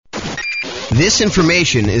This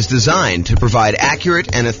information is designed to provide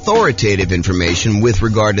accurate and authoritative information with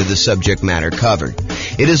regard to the subject matter covered.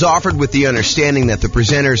 It is offered with the understanding that the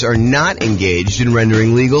presenters are not engaged in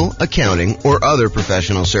rendering legal, accounting, or other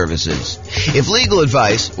professional services. If legal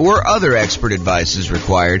advice or other expert advice is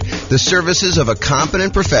required, the services of a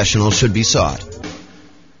competent professional should be sought.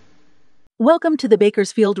 Welcome to the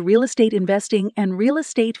Bakersfield Real Estate Investing and Real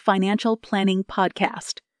Estate Financial Planning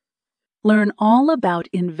Podcast. Learn all about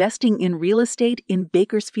investing in real estate in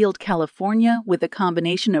Bakersfield, California, with a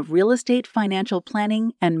combination of real estate financial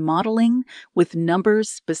planning and modeling with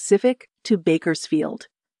numbers specific to Bakersfield.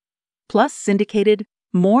 Plus syndicated,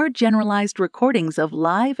 more generalized recordings of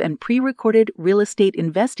live and pre-recorded real estate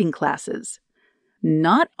investing classes.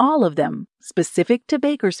 Not all of them specific to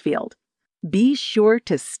Bakersfield. Be sure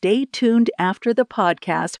to stay tuned after the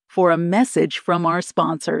podcast for a message from our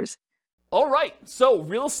sponsors. All right, so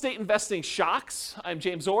real estate investing shocks. I'm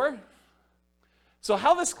James Orr. So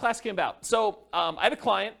how this class came about. So I had a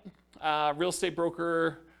client, real estate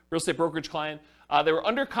brokerage client. They were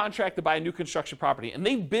under contract to buy a new construction property, and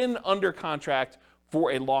they've been under contract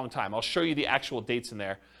for a long time. I'll show you the actual dates in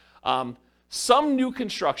there. Some new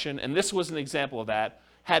construction, and this was an example of that,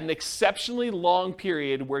 had an exceptionally long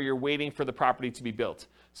period where you're waiting for the property to be built.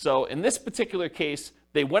 So in this particular case,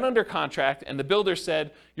 they went under contract, and the builder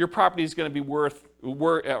said, your property is going to be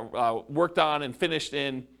worked on and finished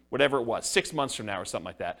in whatever it was, 6 months from now or something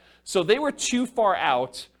like that. So they were too far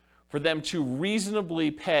out for them to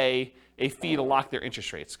reasonably pay a fee to lock their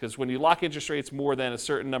interest rates. Because when you lock interest rates more than a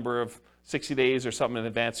certain number of 60 days or something in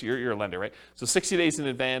advance, you're a lender, right? So 60 days in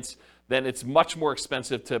advance, then it's much more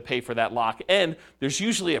expensive to pay for that lock. And there's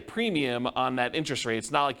usually a premium on that interest rate.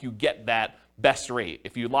 It's not like you get that best rate.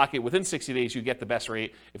 If you lock it within 60 days, you get the best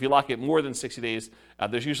rate. If you lock it more than 60 days,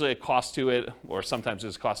 there's usually a cost to it, or sometimes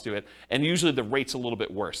there's a cost to it, and usually the rate's a little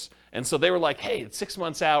bit worse. And so they were like, hey, it's 6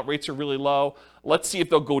 months out, rates are really low. Let's see if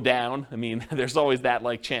they'll go down. I mean, there's always that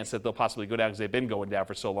chance that they'll possibly go down because they've been going down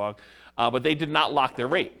for so long. But they did not lock their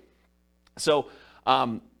rate. So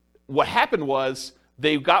what happened was,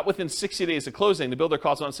 they got within 60 days of closing. The builder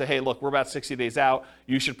calls on and says, hey, look, we're about 60 days out.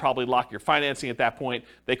 You should probably lock your financing at that point.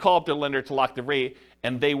 They call up their lender to lock the rate,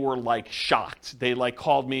 and they were shocked. They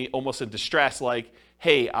called me almost in distress,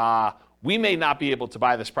 hey, we may not be able to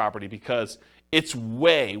buy this property because it's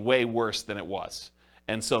way, way worse than it was.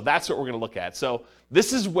 And so that's what we're going to look at. So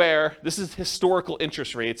this is historical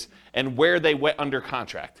interest rates and where they went under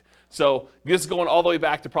contract. So this is going all the way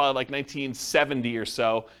back to probably 1970 or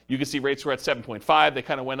so. You can see rates were at 7.5. They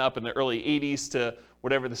kind of went up in the early 80s to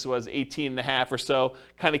whatever this was, 18.5 or so.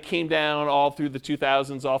 Kind of came down all through the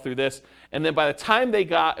 2000s, all through this. And then by the time they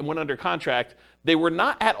got and went under contract, they were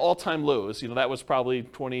not at all-time lows. That was probably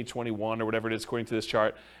 2021 or whatever it is according to this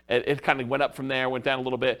chart. It kind of went up from there, went down a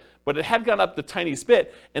little bit, but it had gone up the tiniest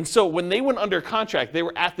bit. And so when they went under contract, they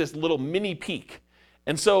were at this little mini peak.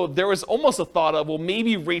 And so there was almost a thought of, well,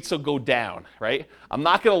 maybe rates will go down, right? I'm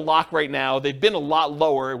not going to lock right now. They've been a lot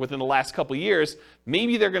lower within the last couple of years.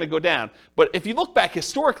 Maybe they're going to go down. But if you look back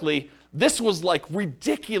historically, this was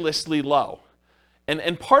ridiculously low.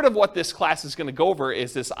 And part of what this class is going to go over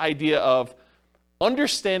is this idea of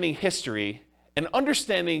understanding history and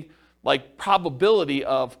understanding probability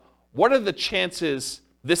of what are the chances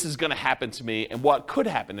this is going to happen to me and what could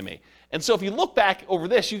happen to me. And so if you look back over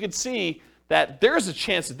this, you can see that there's a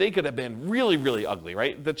chance that they could have been really, really ugly,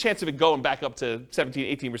 right? The chance of it going back up to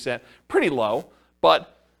 17, 18%, pretty low.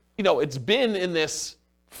 But, it's been in this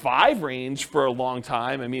 5 range for a long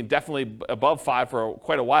time. I mean, definitely above 5 for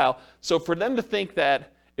quite a while. So for them to think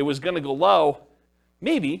that it was going to go low,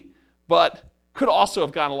 maybe, but could also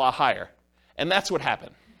have gone a lot higher. And that's what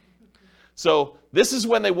happened. So this is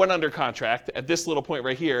when they went under contract at this little point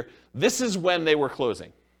right here. This is when they were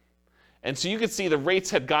closing. And so you can see the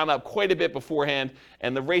rates had gone up quite a bit beforehand,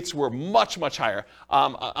 and the rates were much, much higher.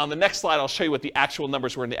 On the next slide, I'll show you what the actual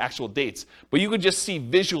numbers were and the actual dates. But you could just see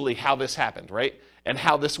visually how this happened, right? And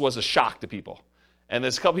how this was a shock to people. And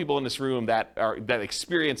there's a couple people in this room that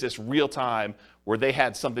experienced this real time where they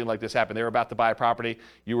had something like this happen. They were about to buy a property.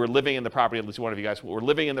 You were living in the property, at least one of you guys were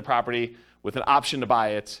living in the property with an option to buy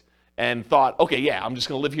it. And thought, okay, yeah, I'm just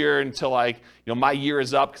going to live here until my year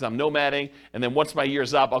is up because I'm nomading. And then once my year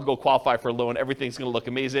is up, I'll go qualify for a loan. Everything's going to look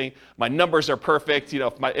amazing. My numbers are perfect.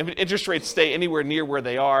 If interest rates stay anywhere near where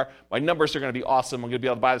they are, my numbers are going to be awesome. I'm going to be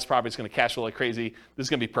able to buy this property. It's going to cash flow like crazy. This is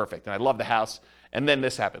going to be perfect. And I love the house. And then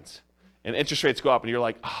this happens. And interest rates go up and you're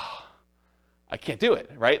like, oh, I can't do it,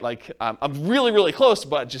 right? I'm really, really close,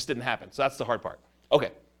 but it just didn't happen. So that's the hard part.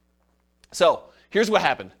 Okay. So here's what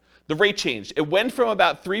happened. the rate changed. It went from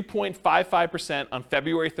about 3.55% on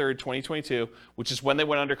February 3rd, 2022, which is when they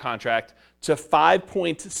went under contract, to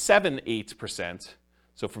 5.78%.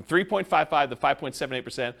 So from 3.55 to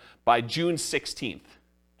 5.78% by June 16th,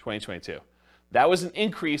 2022. That was an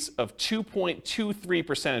increase of 2.23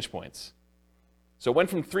 percentage points. So it went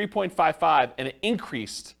from 3.55 and it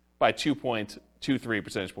increased by 2.23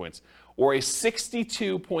 percentage points, or a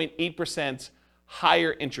 62.8%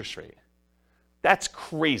 higher interest rate. That's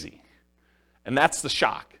crazy. And that's the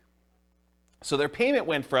shock. So their payment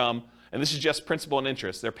went from, and this is just principal and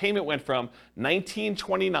interest, their payment went from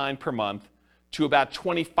 $1,929 per month to about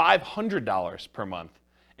 $2,500 per month,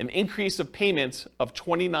 an increase of payments of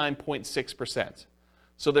 29.6%.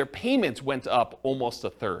 So their payments went up almost a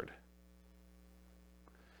third.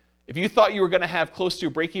 If you thought you were going to have close to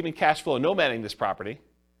break-even cash flow nomading this property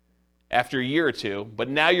after a year or two, but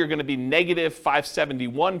now you're going to be negative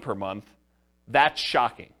 $571 per month, that's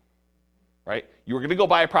shocking, right? You were going to go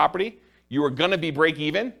buy a property, you were going to be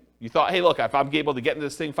break-even. You thought, hey, look, if I'm able to get into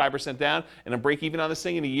this thing 5% down and I'm break-even on this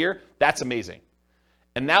thing in a year, that's amazing.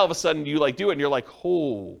 And now all of a sudden you do it and you're like,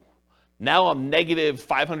 oh, now I'm negative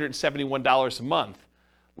 $571 a month,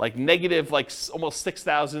 like negative almost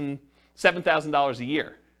 $6,000, $7,000 a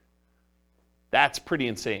year. That's pretty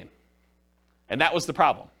insane. And that was the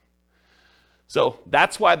problem. So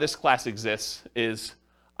that's why this class exists, is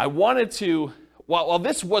I wanted to, while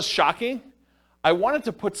this was shocking, I wanted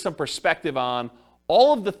to put some perspective on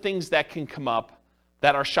all of the things that can come up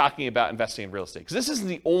that are shocking about investing in real estate. Because this isn't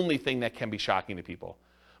the only thing that can be shocking to people.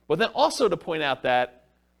 But then also to point out that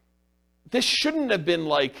this shouldn't have been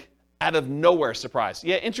like out of nowhere surprise.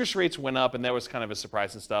 Yeah, interest rates went up and that was kind of a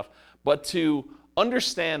surprise and stuff. But to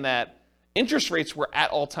understand that interest rates were at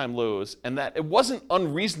all-time lows and that it wasn't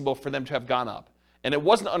unreasonable for them to have gone up. And it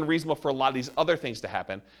wasn't unreasonable for a lot of these other things to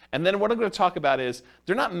happen. And then what I'm going to talk about is,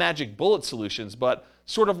 they're not magic bullet solutions, but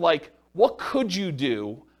sort of like, what could you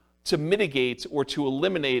do to mitigate or to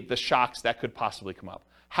eliminate the shocks that could possibly come up?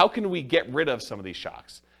 How can we get rid of some of these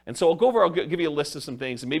shocks? And so I'll give you a list of some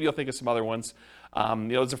things, and maybe you'll think of some other ones.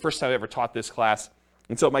 It's the first time I ever taught this class,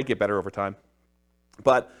 and so it might get better over time.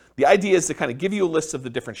 But the idea is to kind of give you a list of the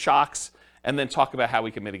different shocks, and then talk about how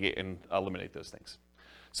we can mitigate and eliminate those things.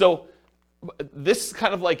 So this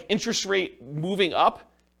kind of like interest rate moving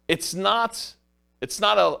up, it's not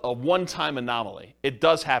a one-time anomaly. It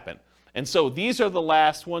does happen. And so these are the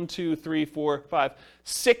last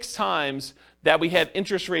 6 times that we had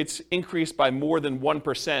interest rates increase by more than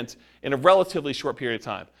 1% in a relatively short period of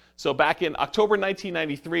time. So back in October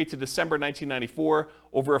 1993 to December 1994,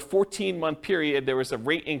 over a 14-month period, there was a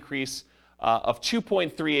rate increase of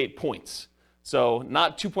 2.38 points. So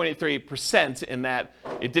not 2.83% in that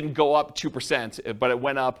it didn't go up 2%, but it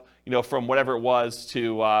went up, from whatever it was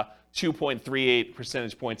to 2.38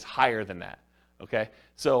 percentage points higher than that. Okay,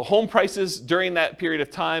 so home prices during that period of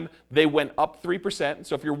time, they went up 3%.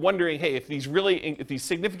 So if you're wondering, hey, if these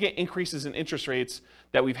significant increases in interest rates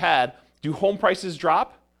that we've had, do home prices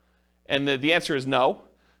drop? And the answer is no.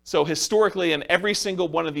 So historically, in every single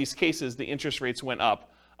one of these cases, the interest rates went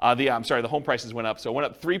up. The home prices went up. So it went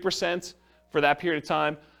up 3% for that period of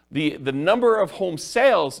time. The number of home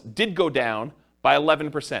sales did go down by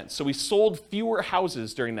 11%. So we sold fewer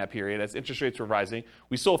houses during that period as interest rates were rising.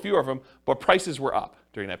 We sold fewer of them, but prices were up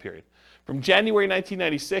during that period. From January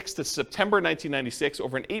 1996 to September 1996,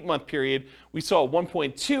 over an 8-month period, we saw a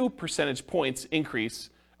 1.2 percentage points increase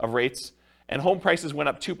of rates, and home prices went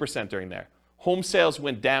up 2% during there. Home sales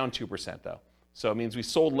went down 2%, though. So it means we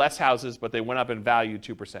sold less houses, but they went up in value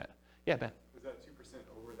 2%. Yeah, Ben? Was that 2%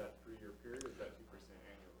 over that 3-year period, or is that 2%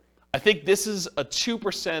 annually? I think this is a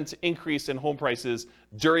 2% increase in home prices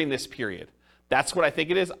during this period. That's what I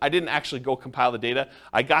think it is. I didn't actually go compile the data.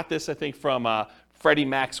 I got this, I think, from Freddie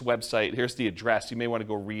Mac's website. Here's the address. You may want to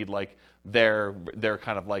go read like their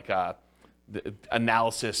kind of like the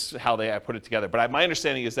analysis, how they put it together. But my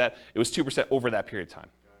understanding is that it was 2% over that period of time.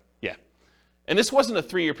 Yeah. And this wasn't a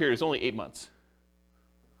 3-year period. It was only 8 months.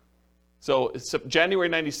 So January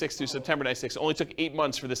 96 through September 96, it only took 8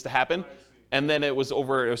 months for this to happen. And then it was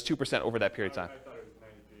 2% over that period of time. I thought it was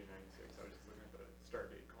 93 and 96. I was just looking at the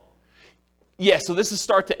start date column. Yeah, so this is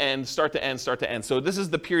start to end, start to end, start to end. So this is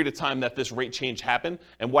the period of time that this rate change happened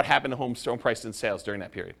and what happened to home prices and sales during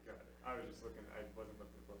that period. Got it. I was just looking, I wasn't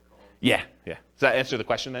looking at both columns. Yeah. Does that answer the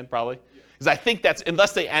question then, probably? Because I think that's,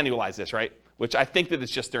 unless they annualize this, right? Which I think that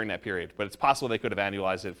it's just during that period. But it's possible they could have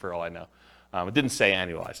annualized it for all I know. It didn't say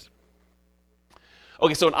annualized.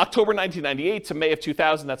 Okay, so in October 1998 to May of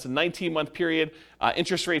 2000, that's a 19-month period.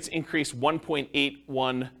 Interest rates increased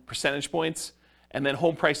 1.81 percentage points. And then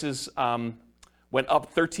home prices went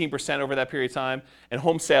up 13% over that period of time, and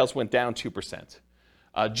home sales went down 2%.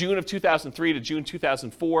 June of 2003 to June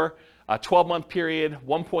 2004, 12-month period,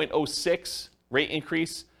 1.06 rate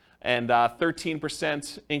increase, and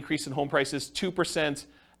 13% increase in home prices, 2%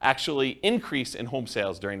 actually increase in home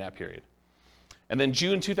sales during that period. And then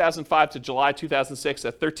June 2005 to July 2006,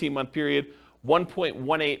 a 13-month period,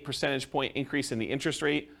 1.18 percentage point increase in the interest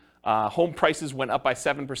rate. Home prices went up by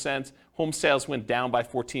 7%. Home sales went down by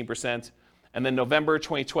 14%. And then November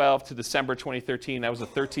 2012 to December 2013, that was a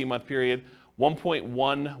 13-month period,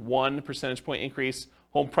 1.11 percentage point increase.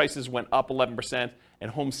 Home prices went up 11%,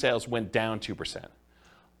 and home sales went down 2%.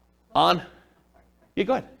 Yeah,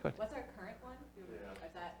 go ahead. What's our current one?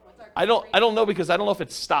 I don't know because I don't know if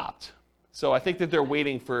it stopped. So I think that they're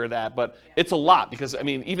waiting for that, but it's a lot because, I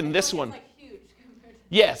mean, even this one. It's like huge compared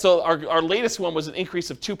to Yeah, so our latest one was an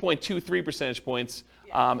increase of 2.23 percentage points,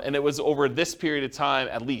 and it was over this period of time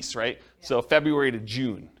at least, right? Yeah. So February to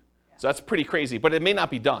June. Yeah. So that's pretty crazy, but it may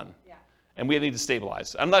not be done. Yeah. And we need to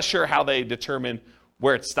stabilize. I'm not sure how they determine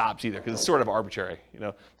where it stops either, because it's sort of arbitrary,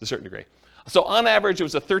 to a certain degree. So on average, it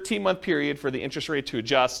was a 13-month period for the interest rate to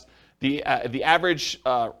adjust. The average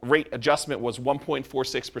rate adjustment was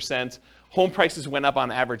 1.46%. Home prices went up on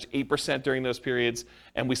average 8% during those periods,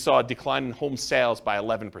 and we saw a decline in home sales by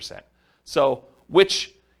 11%. So,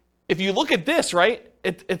 which, if you look at this, right,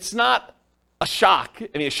 it's not a shock.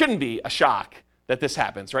 I mean, it shouldn't be a shock that this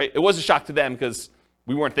happens, right? It was a shock to them because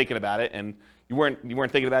we weren't thinking about it, and you weren't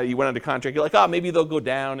thinking about it. You went under contract. You're like, oh, maybe they'll go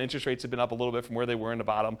down. Interest rates have been up a little bit from where they were in the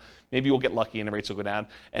bottom. Maybe we'll get lucky and the rates will go down.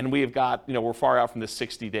 And we've got, we're far out from this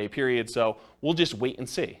 60-day period, so we'll just wait and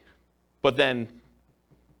see. But then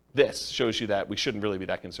this shows you that we shouldn't really be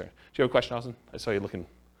that concerned. Do you have a question, Austin? I saw you looking.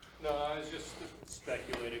 No, I was just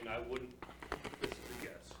speculating. This is a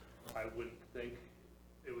guess. I wouldn't think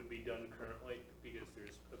it would be done currently because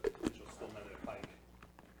there's a potential still another hike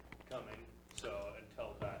coming. So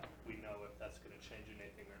until that, we know if that's going to change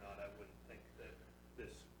anything or not. I wouldn't think that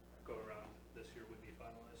this go around this year would be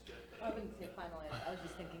finalized yet. I wouldn't say finalized. I was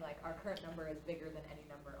just thinking like our current number is bigger than any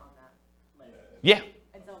number on that list. Yeah.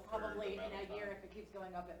 And so probably in a year, if it keeps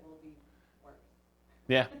going up, it will be worse.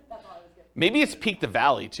 Yeah. That's all I was getting. Maybe it's peak to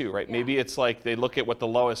valley too, right? Yeah. Maybe it's like they look at what the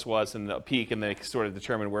lowest was and the peak, and they sort of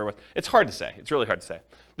determine where it was. It's hard to say. It's really hard to say.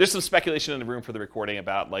 There's some speculation in the room for the recording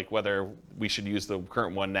about like whether we should use the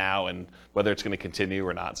current one now and whether it's going to continue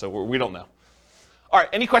or not. So we don't know. All right.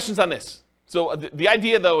 Any questions on this? So the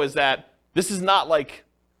idea though is that this is not like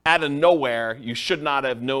out of nowhere. You should not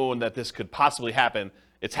have known that this could possibly happen.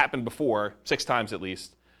 It's happened before, 6 times at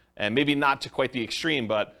least, and maybe not to quite the extreme,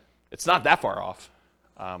 but it's not that far off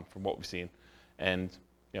from what we've seen. And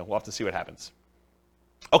we'll have to see what happens.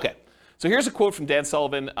 Okay, so here's a quote from Dan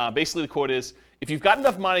Sullivan. Basically, the quote is: "If you've got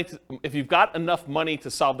enough money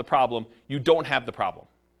to solve the problem, you don't have the problem."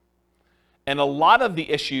 And a lot of the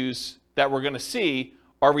issues that we're going to see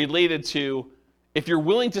are related to if you're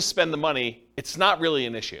willing to spend the money, it's not really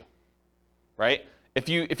an issue, right? If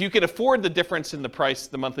you can afford the difference in the price,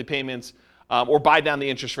 the monthly payments, or buy down the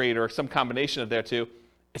interest rate or some combination of there two,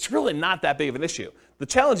 it's really not that big of an issue. The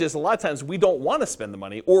challenge is a lot of times we don't want to spend the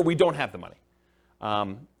money or we don't have the money.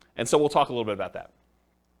 And so we'll talk a little bit about that.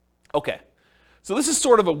 Okay, so this is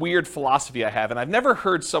sort of a weird philosophy I have, and I've never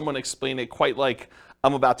heard someone explain it quite like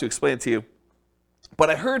I'm about to explain it to you. But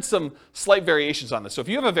I heard some slight variations on this. So if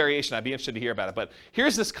you have a variation, I'd be interested to hear about it. But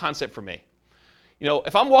here's this concept for me.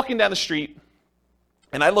 If I'm walking down the street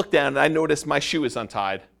and I look down and I notice my shoe is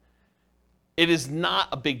untied, it is not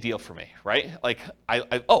a big deal for me, right? Like,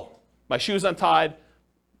 my shoe is untied.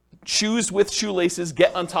 Shoes with shoelaces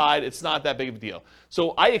get untied. It's not that big of a deal.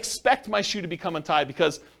 So I expect my shoe to become untied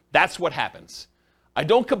because that's what happens. I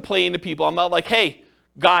don't complain to people. I'm not like, hey,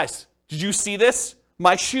 guys, did you see this?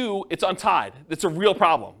 My shoe, it's untied. It's a real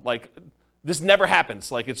problem. Like, this never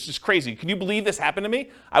happens. Like, it's just crazy. Can you believe this happened to me?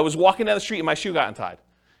 I was walking down the street and my shoe got untied.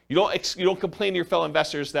 You don't complain to your fellow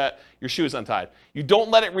investors that your shoe is untied. You don't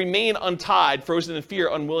let it remain untied, frozen in fear,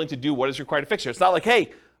 unwilling to do what is required to fix it. It's not like,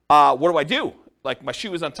 hey, what do I do? Like, my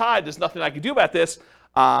shoe is untied. There's nothing I can do about this.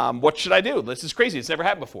 What should I do? This is crazy. It's never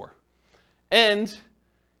happened before. And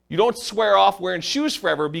you don't swear off wearing shoes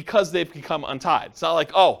forever because they've become untied. It's not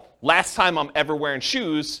like, oh, last time I'm ever wearing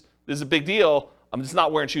shoes, this is a big deal. I'm just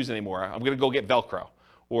not wearing shoes anymore. I'm going to go get Velcro.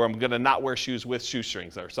 Or I'm going to not wear shoes with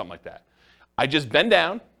shoestrings or something like that. I just bend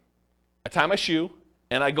down, I tie my shoe,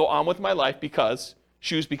 and I go on with my life because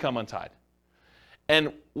shoes become untied.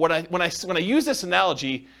 And when I use this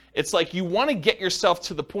analogy, it's like you want to get yourself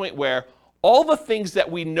to the point where all the things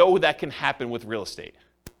that we know that can happen with real estate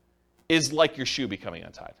is like your shoe becoming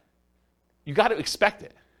untied. You got to expect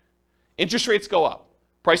it. Interest rates go up.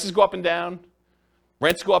 Prices go up and down.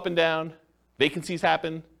 Rents go up and down, vacancies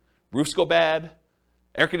happen, roofs go bad,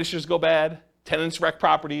 air conditioners go bad, tenants wreck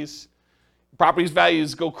properties, properties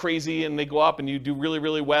values go crazy and they go up and you do really,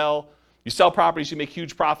 really well. You sell properties, you make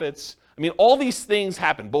huge profits. I mean, all these things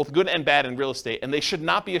happen, both good and bad in real estate, and they should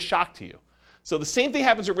not be a shock to you. So the same thing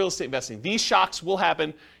happens with real estate investing. These shocks will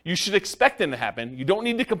happen. You should expect them to happen. You don't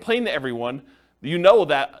need to complain to everyone. You know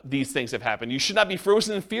that these things have happened. You should not be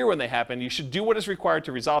frozen in fear when they happen. You should do what is required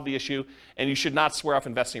to resolve the issue, and you should not swear off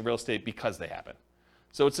investing in real estate because they happen.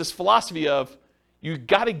 So it's this philosophy of you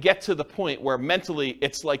got to get to the point where mentally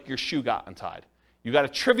it's like your shoe got untied. You got to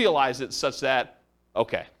trivialize it such that,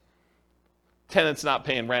 okay, tenant's not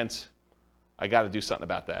paying rent. I got to do something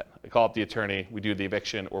about that. I call up the attorney, we do the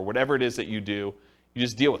eviction, or whatever it is that you do, you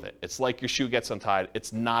just deal with it. It's like your shoe gets untied.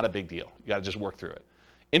 It's not a big deal. You got to just work through it.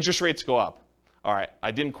 Interest rates go up. All right, I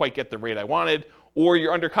didn't quite get the rate I wanted, or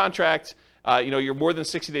you're under contract, you're more than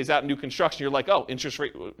 60 days out in new construction, you're like, oh, interest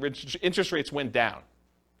rates went down.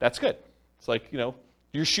 That's good. It's like,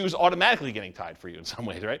 your shoe's automatically getting tied for you in some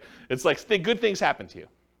ways, right? It's like good things happen to you.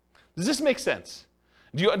 Does this make sense?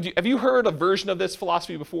 Have you heard a version of this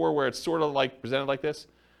philosophy before where it's sort of like presented like this?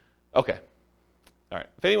 Okay. All right.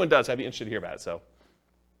 If anyone does, I'd be interested to hear about it. So,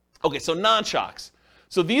 okay, so non-shocks.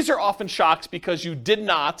 So these are often shocks because you did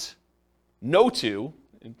not know to,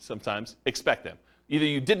 and sometimes, expect them. Either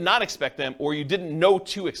you did not expect them or you didn't know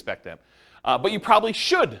to expect them. But you probably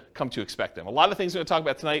should come to expect them. A lot of things we're going to talk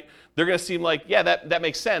about tonight, they're going to seem like, yeah, that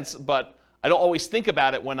makes sense, but I don't always think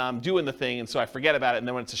about it when I'm doing the thing, and so I forget about it, and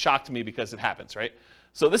then when it's a shock to me because it happens, right?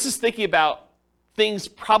 So this is thinking about things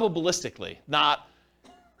probabilistically, not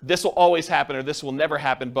this will always happen or this will never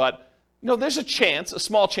happen, but there's a chance, a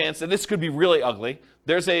small chance that this could be really ugly.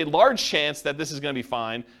 There's a large chance that this is going to be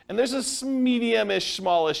fine, and there's a medium-ish,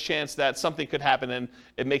 smallish chance that something could happen and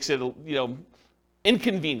it makes it,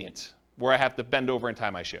 inconvenient where I have to bend over and tie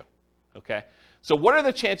my shoe, okay? So what are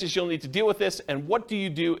the chances you'll need to deal with this, and what do you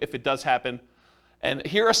do if it does happen? And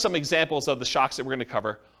here are some examples of the shocks that we're going to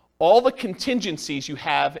cover. All the contingencies you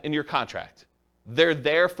have in your contract, they're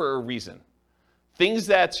there for a reason. Things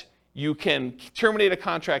that you can terminate a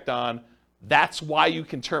contract on, that's why you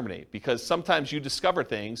can terminate, because sometimes you discover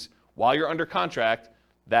things while you're under contract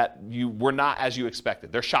that you were not as you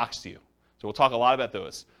expected. They're shocks to you. So we'll talk a lot about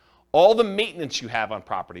those. All the maintenance you have on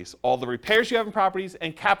properties, all the repairs you have in properties,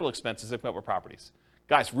 and capital expenses that come up with properties.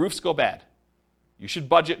 Guys, roofs go bad. You should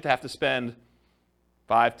budget to have to spend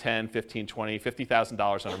 $5, $10, $15, $20,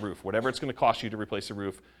 $50,000 on a roof. Whatever it's going to cost you to replace a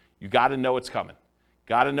roof, you got to know it's coming.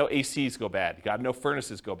 Got to know ACs go bad. You got to know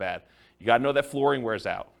furnaces go bad. You got to know that flooring wears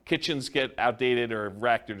out. Kitchens get outdated or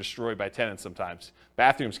wrecked or destroyed by tenants sometimes.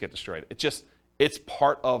 Bathrooms get destroyed. It's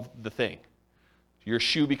part of the thing. Your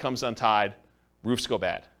shoe becomes untied. Roofs go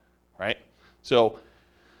bad, right? So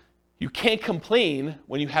you can't complain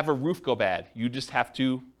when you have a roof go bad. You just have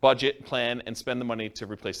to budget, plan, and spend the money to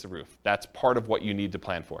replace the roof. That's part of what you need to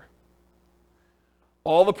plan for.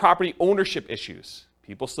 All the property ownership issues.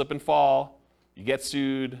 People slip and fall. You get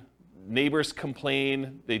sued. Neighbors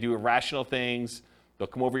complain. They do irrational things. They'll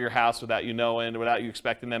come over your house without you knowing, without you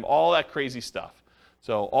expecting them. All that crazy stuff.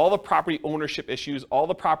 So all the property ownership issues, all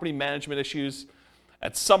the property management issues.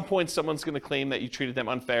 At some point, someone's going to claim that you treated them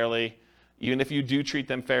unfairly. Even if you do treat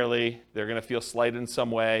them fairly, they're going to feel slighted in some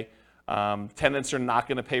way. Tenants are not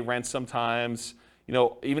going to pay rent sometimes.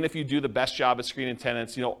 Even if you do the best job at screening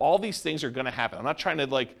tenants, all these things are going to happen. I'm not trying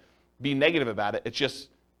to be negative about it. It's just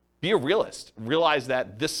be a realist. Realize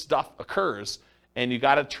that this stuff occurs, and you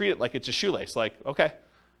got to treat it like it's a shoelace. Like, okay,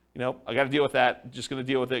 I got to deal with that. I'm just going to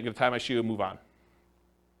deal with it. I'm going to tie my shoe and move on.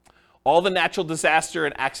 All the natural disaster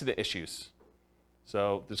and accident issues.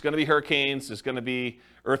 So there's going to be hurricanes, there's going to be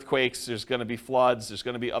earthquakes, there's going to be floods, there's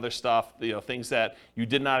going to be other stuff, things that you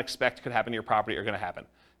did not expect could happen to your property are going to happen.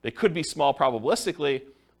 They could be small probabilistically,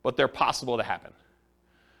 but they're possible to happen.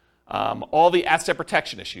 All the asset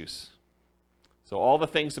protection issues. So all the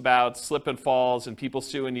things about slip and falls and people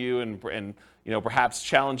suing you and perhaps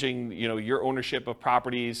challenging your ownership of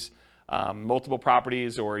properties, multiple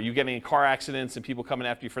properties, or you getting in car accidents and people coming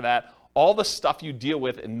after you for that. All the stuff you deal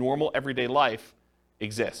with in normal everyday life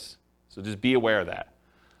exists. So just be aware of that.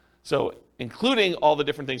 So including all the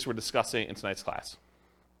different things we're discussing in tonight's class.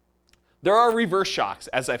 There are reverse shocks,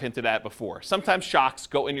 as I've hinted at before. Sometimes shocks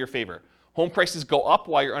go in your favor. Home prices go up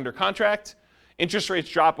while you're under contract. Interest rates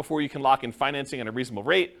drop before you can lock in financing at a reasonable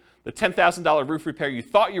rate. The $10,000 roof repair you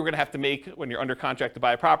thought you were going to have to make when you're under contract to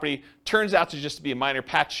buy a property turns out to just be a minor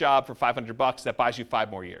patch job for $500 that buys you 5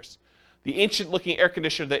 more years. The ancient-looking air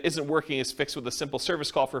conditioner that isn't working is fixed with a simple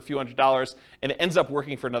service call for a few $100s, and it ends up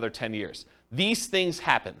working for another 10 years. These things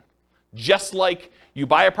happen. Just like you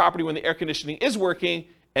buy a property when the air conditioning is working,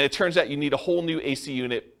 and it turns out you need a whole new AC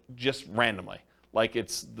unit just randomly. Like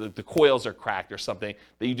it's the coils are cracked or something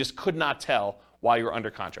that you just could not tell while you were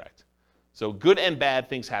under contract. So good and bad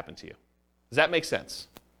things happen to you. Does that make sense?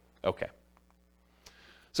 Okay.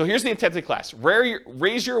 So here's the intent of the class.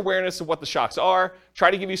 Raise your awareness of what the shocks are.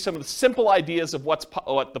 Try to give you some of the simple ideas of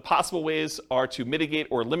what the possible ways are to mitigate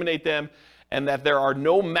or eliminate them, and that there are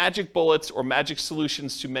no magic bullets or magic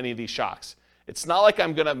solutions to many of these shocks. It's not like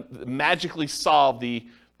I'm going to magically solve the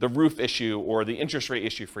roof issue or the interest rate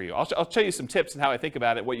issue for you. I'll tell you some tips and how I think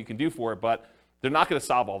about it, what you can do for it, but they're not going to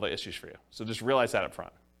solve all the issues for you. So just realize that up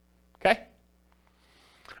front. Okay?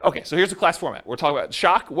 Okay, so here's the class format. We're talking about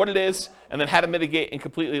shock, what it is, and then how to mitigate and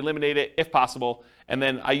completely eliminate it if possible. And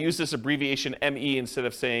then I use this abbreviation ME instead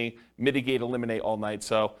of saying mitigate, eliminate all night.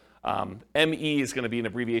 So ME is going to be an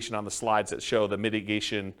abbreviation on the slides that show the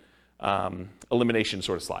mitigation, elimination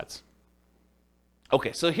sort of slides.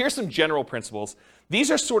 Okay, so here's some general principles. These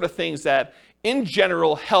are sort of things that, in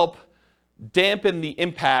general, help dampen the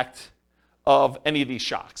impact of any of these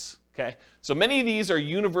shocks. Okay, so many of these are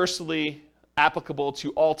universally applicable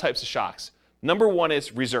to all types of shocks. Number one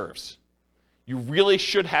is reserves. You really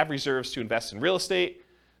should have reserves to invest in real estate.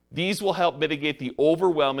 These will help mitigate the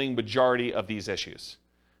overwhelming majority of these issues.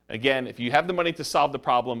 Again, if you have the money to solve the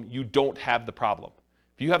problem, you don't have the problem.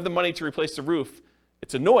 If you have the money to replace the roof,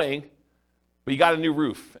 it's annoying, but you got a new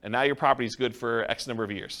roof, and now your property is good for X number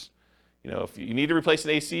of years. You know, if you need to replace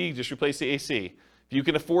an AC, just replace the AC. If you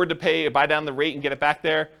can afford to buy down the rate and get it back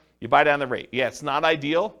there, you buy down the rate. Yeah, it's not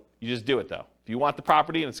ideal. You just do it, though. If you want the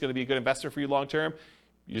property and it's going to be a good investment for you long term,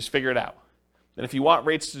 you just figure it out. And if you want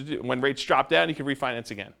rates when rates drop down, you can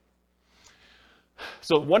refinance again.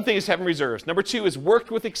 So one thing is having reserves. Number two is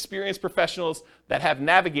worked with experienced professionals that have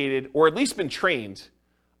navigated or at least been trained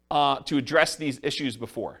to address these issues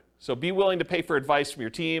before. So be willing to pay for advice from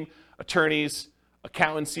your team, attorneys,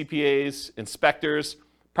 accountants, CPAs, inspectors,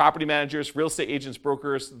 property managers, real estate agents,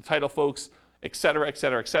 brokers, the title folks, et cetera, et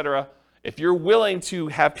cetera, et cetera. If you're willing to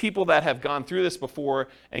have people that have gone through this before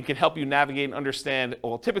and can help you navigate and understand,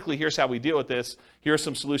 well, typically here's how we deal with this, here are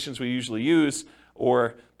some solutions we usually use,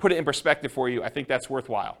 or put it in perspective for you, I think that's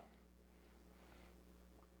worthwhile.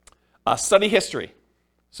 Study history.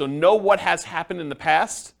 So know what has happened in the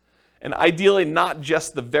past, and ideally not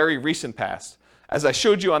just the very recent past. As I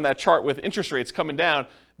showed you on that chart with interest rates coming down,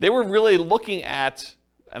 they were really looking at,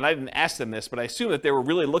 and I didn't ask them this, but I assume that they were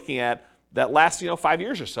really looking at that last 5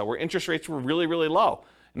 years or so where interest rates were really, really low.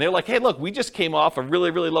 And they're like, hey, look, we just came off a really,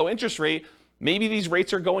 really low interest rate. Maybe these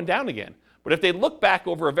rates are going down again. But if they look back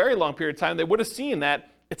over a very long period of time, they would have seen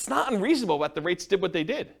that it's not unreasonable that the rates did what they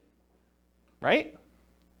did, right?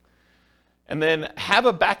 And then have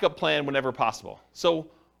a backup plan whenever possible. So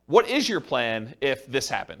what is your plan if this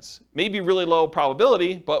happens? Maybe really low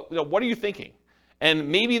probability, but what are you thinking? And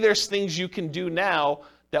maybe there's things you can do now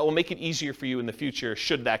that will make it easier for you in the future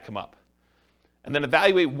should that come up. And then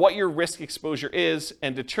evaluate what your risk exposure is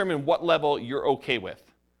and determine what level you're okay with.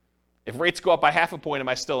 If rates go up by half a point, am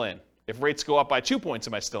I still in? If rates go up by 2 points,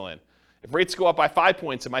 am I still in? If rates go up by 5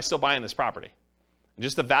 points, am I still buying this property? And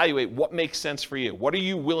just evaluate what makes sense for you. What are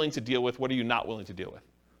you willing to deal with? What are you not willing to deal with?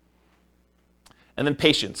 And then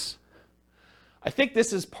patience. I think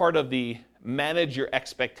this is part of the manage your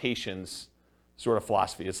expectations sort of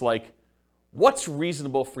philosophy. It's like, what's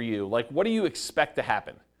reasonable for you? Like, what do you expect to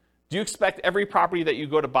happen? Do you expect every property that you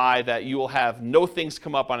go to buy that you will have no things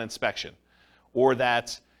come up on inspection, or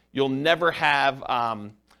that you'll never have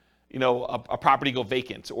a property go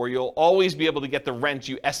vacant, or you'll always be able to get the rent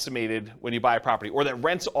you estimated when you buy a property, or that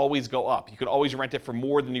rents always go up? You can always rent it for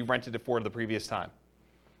more than you rented it for the previous time.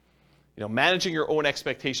 Managing your own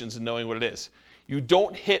expectations and knowing what it is. You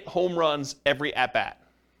don't hit home runs every at-bat.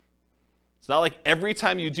 It's not like every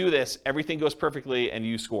time you do this, everything goes perfectly and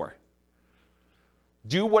you score.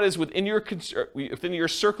 Do what is within your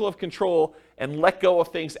circle of control and let go of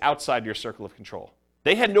things outside your circle of control.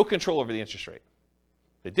 They had no control over the interest rate.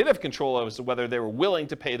 They did have control over whether they were willing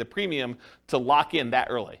to pay the premium to lock in that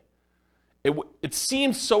early. It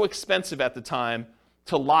seemed so expensive at the time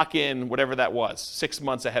to lock in whatever that was, 6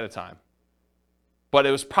 months ahead of time. But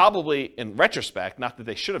it was probably, in retrospect, not that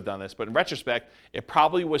they should have done this, but in retrospect, it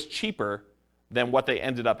probably was cheaper than what they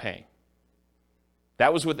ended up paying.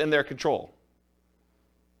 That was within their control.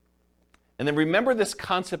 And then remember this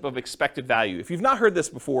concept of expected value. If you've not heard this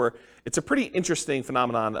before, it's a pretty interesting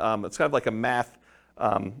phenomenon. It's kind of like a math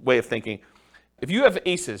way of thinking. If you have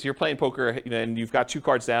aces, you're playing poker, and you've got 2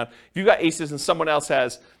 cards down. If you've got aces and someone else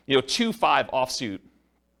has 2-5 offsuit,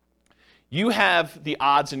 you have the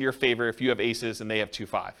odds in your favor if you have aces and they have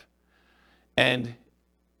 2-5. And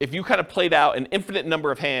if you kind of played out an infinite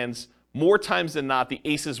number of hands, more times than not, the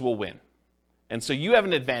aces will win. And so you have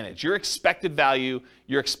an advantage. Your expected value,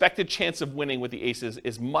 your expected chance of winning with the aces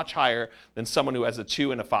is much higher than someone who has a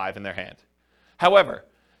 2 and a 5 in their hand. However,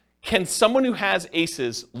 can someone who has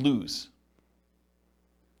aces lose?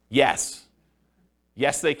 Yes.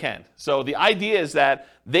 Yes, they can. So the idea is that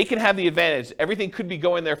they can have the advantage. Everything could be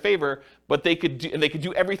going in their favor, but they could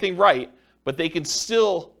do everything right, but they can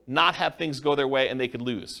still not have things go their way and they could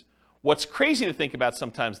lose. What's crazy to think about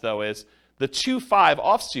sometimes, though, is the 2-5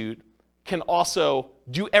 offsuit can also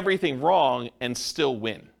do everything wrong and still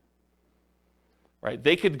win. Right?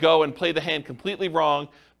 They could go and play the hand completely wrong,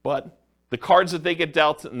 but the cards that they get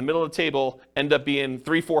dealt in the middle of the table end up being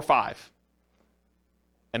 3, 4, 5.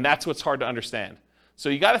 And that's what's hard to understand. So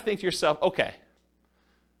you got to think to yourself, okay,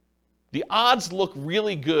 the odds look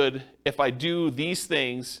really good if I do these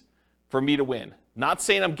things for me to win. Not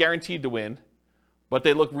saying I'm guaranteed to win, but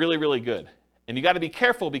they look really, really good. And you got to be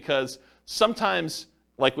careful because sometimes,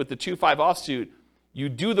 like with the 2-5 offsuit, you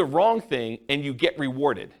do the wrong thing and you get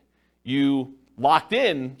rewarded. You locked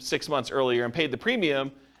in 6 months earlier and paid the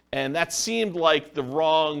premium, and that seemed like the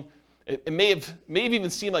wrong, it may have even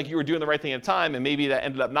seemed like you were doing the right thing at the time, and maybe that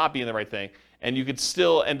ended up not being the right thing. And you could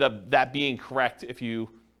still end up that being correct if you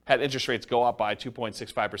had interest rates go up by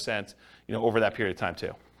 2.65%, over that period of time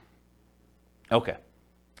too. Okay.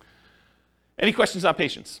 Any questions on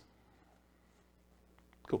patience?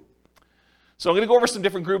 Cool. So I'm going to go over some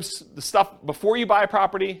different groups, the stuff before you buy a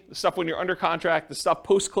property, the stuff when you're under contract, the stuff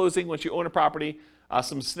post-closing once you own a property,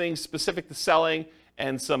 some things specific to selling,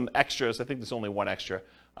 and some extras. I think there's only one extra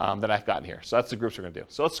that I've gotten here. So that's the groups we're going to do.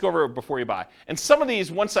 So let's go over before you buy. And some of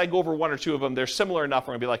these, once I go over 1 or 2 of them, they're similar enough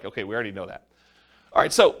we're going to be like, okay, we already know that. All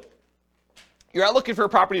right, so you're out looking for a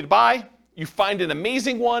property to buy. You find an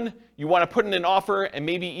amazing one. You want to put in an offer and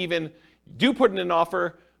maybe even do put in an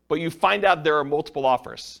offer, but you find out there are multiple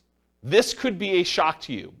offers. This could be a shock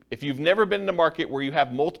to you. If you've never been in a market where you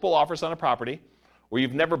have multiple offers on a property, or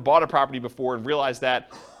you've never bought a property before and realized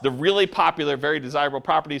that the really popular, very desirable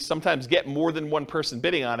properties sometimes get more than one person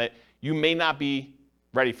bidding on it, you may not be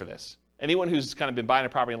ready for this. Anyone who's kind of been buying a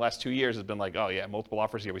property in the last 2 years has been like, oh yeah, multiple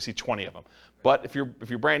offers here, we see 20 of them. But if you're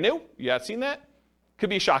brand new, you haven't seen that, could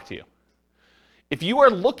be a shock to you. If you are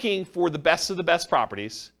looking for the best of the best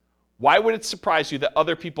properties, why would it surprise you that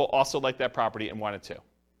other people also like that property and want it too?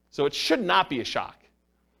 So it should not be a shock.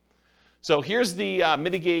 So here's the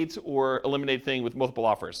mitigate or eliminate thing with multiple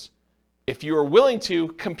offers. If you are willing to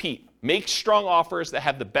compete, make strong offers that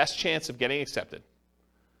have the best chance of getting accepted.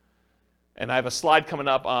 And I have a slide coming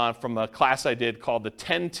up from a class I did called the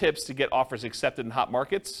 10 tips to get offers accepted in hot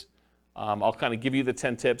markets. I'll kind of give you the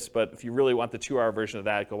 10 tips, but if you really want the 2-hour version of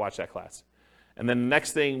that, go watch that class. And then the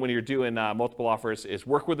next thing when you're doing multiple offers is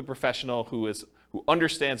work with a professional who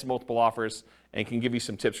understands multiple offers and can give you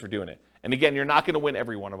some tips for doing it. And again, you're not going to win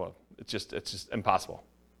every one of them. It's just impossible.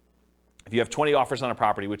 If you have 20 offers on a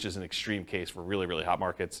property, which is an extreme case for really, really hot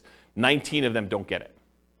markets, 19 of them don't get it.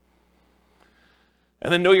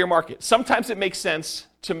 And then know your market. Sometimes it makes sense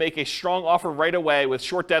to make a strong offer right away with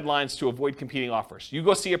short deadlines to avoid competing offers. You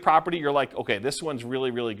go see a property, you're like, okay, this one's really,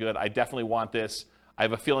 really good. I definitely want this. I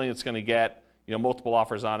have a feeling it's going to get multiple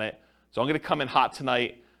offers on it. So I'm going to come in hot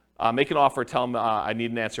tonight, make an offer, tell them I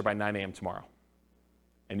need an answer by 9 a.m. tomorrow.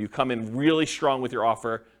 And you come in really strong with your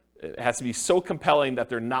offer. It has to be so compelling that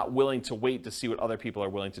they're not willing to wait to see what other people are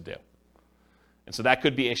willing to do. And so that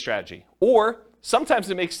could be a strategy. Or sometimes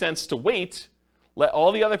it makes sense to wait, let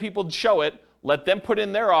all the other people show it, let them put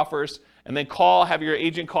in their offers, and then have your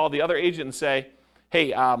agent call the other agent and say,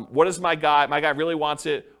 hey, what does my guy really wants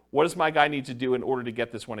it, what does my guy need to do in order to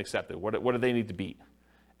get this one accepted? What do they need to beat?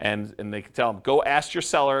 And they can tell them, go ask your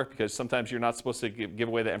seller, because sometimes you're not supposed to give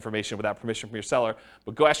away the information without permission from your seller,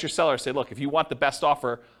 but go ask your seller, say, look, if you want the best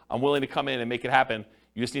offer, I'm willing to come in and make it happen.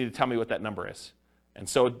 You just need to tell me what that number is. And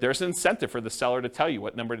so there's an incentive for the seller to tell you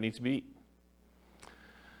what number it needs to be.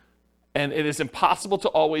 And it is impossible to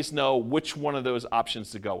always know which one of those options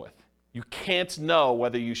to go with. You can't know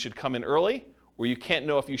whether you should come in early or you can't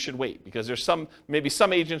know if you should wait, because there's maybe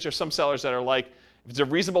some agents or some sellers that are like, if it's a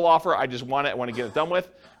reasonable offer, I just want it, I want to get it done with.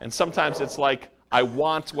 And sometimes it's like, I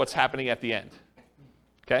want what's happening at the end.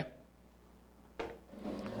 Okay?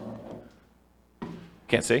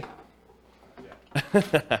 Can't see? All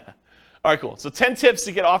right, cool. So 10 tips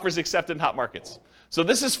to get offers accepted in hot markets. So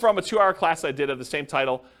this is from a 2-hour class I did of the same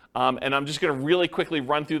title. And I'm just going to really quickly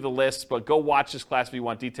run through the list, but go watch this class if you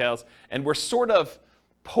want details. And we're sort of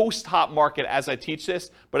post-hot market as I teach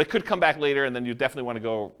this, but it could come back later, and then you definitely want to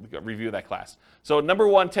go review that class. So number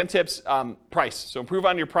 1, 10 tips, price. So improve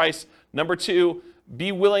on your price. Number 2,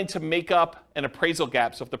 be willing to make up an appraisal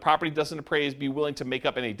gap. So if the property doesn't appraise, be willing to make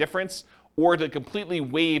up any difference or to completely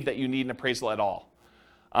waive that you need an appraisal at all.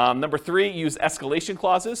 Number 3, use escalation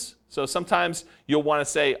clauses. So sometimes you'll want to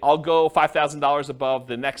say, I'll go $5,000 above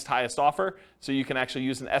the next highest offer. So you can actually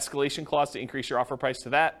use an escalation clause to increase your offer price to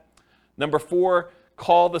that. Number 4,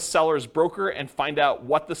 call the seller's broker and find out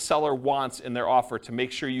what the seller wants in their offer to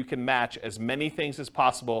make sure you can match as many things as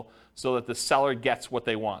possible so that the seller gets what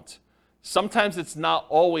they want. Sometimes it's not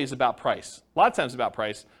always about price. A lot of times it's about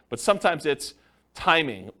price, but sometimes it's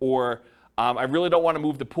timing, or I really don't want to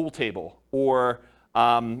move the pool table, or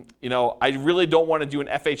I really don't want to do an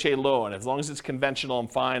FHA loan. As long as it's conventional, I'm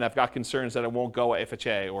fine. I've got concerns that it won't go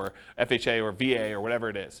FHA or VA or whatever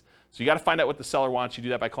it is. So you got to find out what the seller wants. You do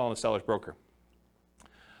that by calling the seller's broker.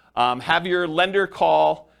 Have your lender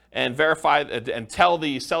call and verify and tell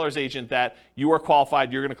the seller's agent that you are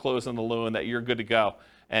qualified, you're going to close on the loan, that you're good to go.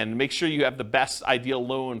 And make sure you have the best ideal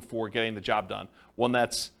loan for getting the job done, one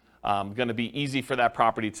that's going to be easy for that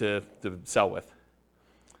property to sell with.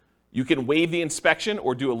 You can waive the inspection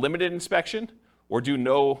or do a limited inspection, or do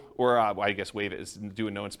no, or I guess waive it is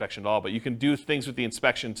doing no inspection at all, but you can do things with the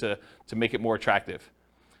inspection to make it more attractive.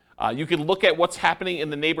 You can look at what's happening in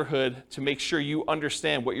the neighborhood to make sure you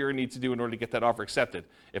understand what you're going to need to do in order to get that offer accepted.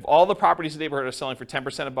 If all the properties in the neighborhood are selling for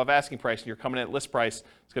 10% above asking price and you're coming in at list price,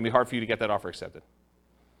 it's going to be hard for you to get that offer accepted.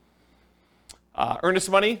 Earnest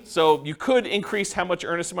money. So you could increase how much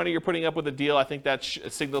earnest money you're putting up with a deal. I think that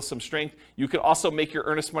signals some strength. You could also make your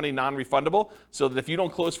earnest money non-refundable so that if you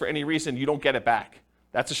don't close for any reason, you don't get it back.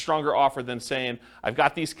 That's a stronger offer than saying, I've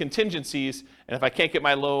got these contingencies, and if I can't get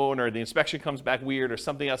my loan or the inspection comes back weird or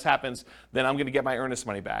something else happens, then I'm going to get my earnest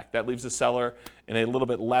money back. That leaves the seller in a little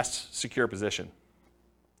bit less secure position.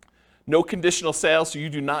 No conditional sale, so you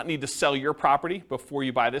do not need to sell your property before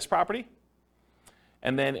you buy this property.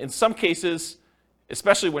 And then in some cases,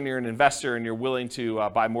 especially when you're an investor and you're willing to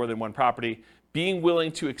buy more than one property, being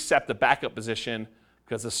willing to accept a backup position,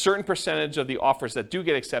 because a certain percentage of the offers that do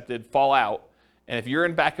get accepted fall out. And if you're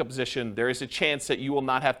in backup position, there is a chance that you will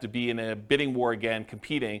not have to be in a bidding war again,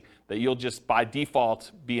 competing, that you'll just by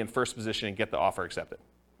default be in first position and get the offer accepted.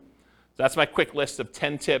 So that's my quick list of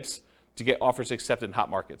 10 tips to get offers accepted in hot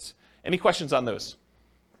markets. Any questions on those?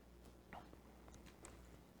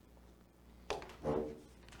 All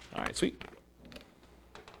right, sweet.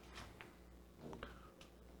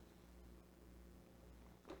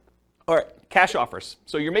 All right, cash offers.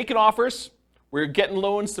 So you're making offers where you're getting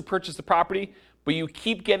loans to purchase the property, but you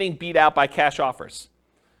keep getting beat out by cash offers.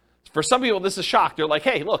 For some people, this is a shock. They're like,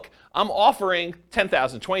 hey, look, I'm offering $10,000,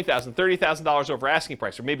 $20,000, $30,000 over asking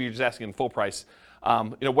price, or maybe you're just asking full price.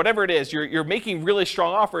 Whatever it is, you're making really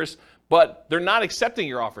strong offers, but they're not accepting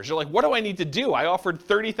your offers. You're like, what do I need to do? I offered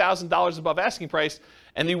 $30,000 above asking price,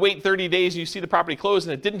 and you wait 30 days and you see the property close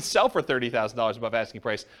and it didn't sell for $30,000 above asking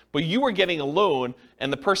price, but you were getting a loan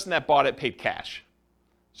and the person that bought it paid cash.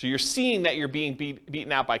 So you're seeing that you're being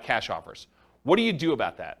beaten out by cash offers. What do you do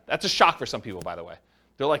about that? That's a shock for some people, by the way.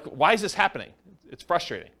 They're like, why is this happening? It's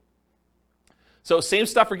frustrating. So same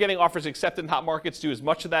stuff for getting offers accepted in hot markets. Do as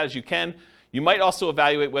much of that as you can. You might also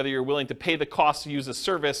evaluate whether you're willing to pay the cost to use a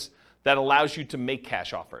service that allows you to make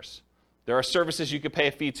cash offers. There are services you could pay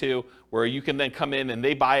a fee to where you can then come in and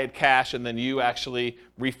they buy it cash and then you actually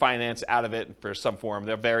refinance out of it for some form.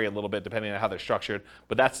 They'll vary a little bit depending on how they're structured,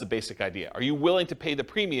 but that's the basic idea. Are you willing to pay the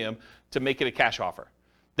premium to make it a cash offer?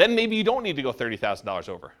 Then maybe you don't need to go $30,000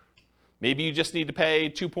 over. Maybe you just need to pay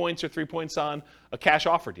 2 points or 3 points on a cash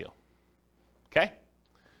offer deal. Okay?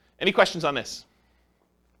 Any questions on this?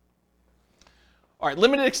 All right,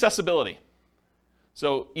 limited accessibility.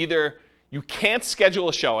 So either you can't schedule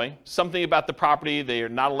a showing, something about the property, they're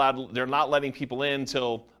not letting people in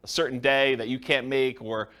until a certain day that you can't make,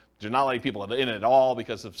 or they're not letting people in at all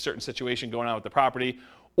because of a certain situation going on with the property,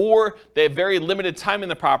 or they have very limited time in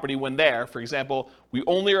the property when there. For example, we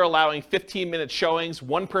only are allowing 15-minute showings,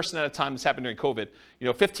 one person at a time. This happened during COVID.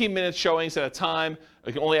 15-minute showings at a time.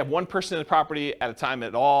 We can only have one person in the property at a time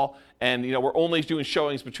at all. And we're only doing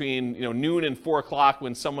showings between noon and 4 o'clock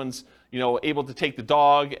when someone's able to take the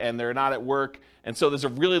dog and they're not at work. And so there's a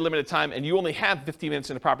really limited time, and you only have 15 minutes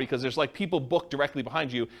in the property because there's like people booked directly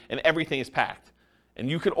behind you and everything is packed. And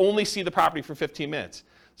you can only see the property for 15 minutes.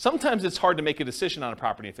 Sometimes it's hard to make a decision on a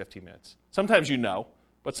property in 15 minutes. Sometimes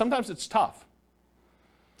but sometimes it's tough.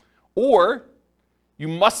 Or you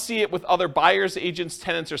must see it with other buyers, agents,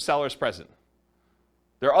 tenants, or sellers present.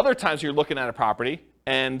 There are other times you're looking at a property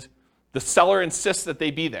and the seller insists that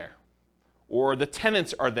they be there. Or the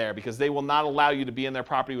tenants are there because they will not allow you to be in their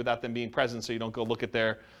property without them being present, so you don't go look at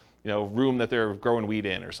their room that they're growing weed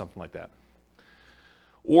in or something like that.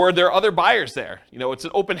 Or there are other buyers there. It's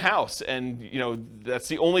an open house, and that's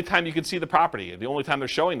the only time you can see the property, the only time they're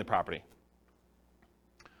showing the property.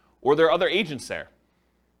 Or there are other agents there.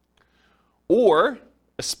 Or,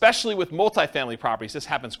 especially with multifamily properties, this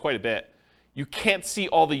happens quite a bit, you can't see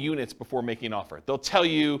all the units before making an offer. They'll tell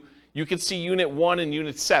you, you can see unit 1 and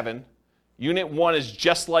unit 7. Unit 1 is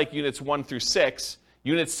just like units 1 through 6.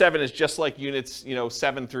 Unit 7 is just like units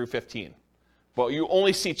 7 through 15. But you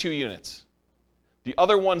only see 2 units. The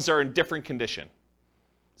other ones are in different condition.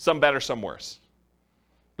 Some better, some worse.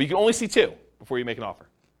 But you can only see 2 before you make an offer.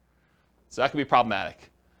 So that can be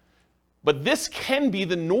problematic. But this can be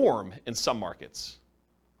the norm in some markets,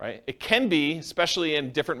 right? It can be, especially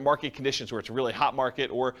in different market conditions where it's a really hot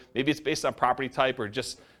market, or maybe it's based on property type, or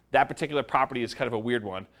just that particular property is kind of a weird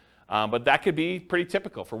one. But that could be pretty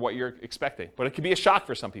typical for what you're expecting. But it could be a shock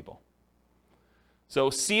for some people.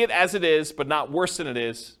 So see it as it is, but not worse than it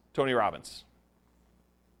is, Tony Robbins.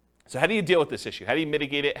 So how do you deal with this issue? How do you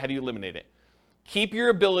mitigate it? How do you eliminate it? Keep your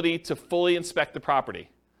ability to fully inspect the property.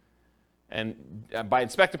 And by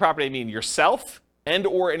inspect the property, I mean yourself and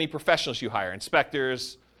or any professionals you hire,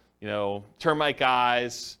 inspectors, termite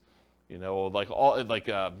guys, radon,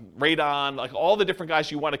 like all the different guys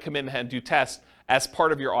you want to come in and do tests as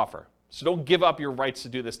part of your offer. So don't give up your rights to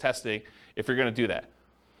do this testing if you're going to do that.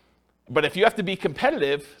 But if you have to be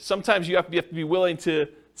competitive, sometimes you have to be willing to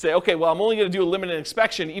say, okay, well, I'm only going to do a limited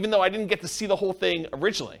inspection, even though I didn't get to see the whole thing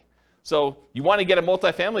originally. So you want to get a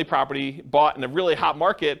multifamily property bought in a really hot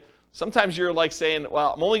market. Sometimes you're like saying,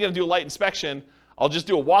 well, I'm only going to do a light inspection. I'll just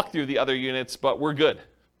do a walkthrough of the other units, but we're good.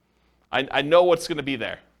 I know what's going to be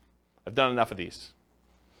there. I've done enough of these.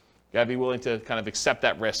 You got to be willing to kind of accept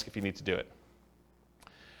that risk if you need to do it.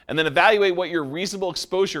 And then evaluate what your reasonable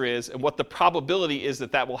exposure is and what the probability is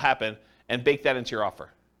that will happen, and bake that into your offer.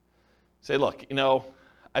 Say, look,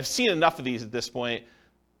 I've seen enough of these at this point.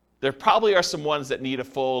 There probably are some ones that need a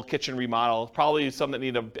full kitchen remodel, probably some that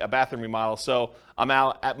need a bathroom remodel. So I'm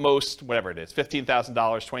out at most, whatever it is, $15,000,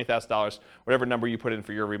 $20,000, whatever number you put in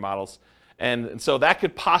for your remodels. And so that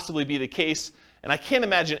could possibly be the case. And I can't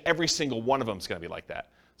imagine every single one of them is going to be like that.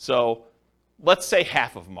 So let's say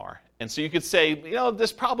half of them are. And so you could say,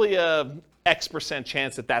 there's probably a X%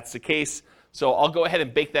 chance that that's the case. So I'll go ahead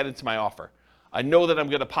and bake that into my offer. I know that I'm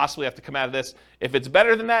going to possibly have to come out of this. If it's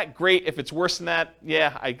better than that, great. If it's worse than that,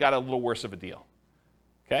 yeah, I got a little worse of a deal.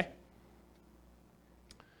 Okay?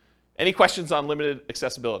 Any questions on limited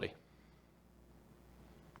accessibility?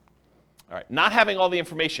 All right, not having all the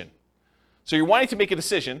information. So you're wanting to make a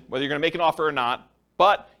decision, whether you're going to make an offer or not,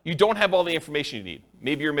 but you don't have all the information you need.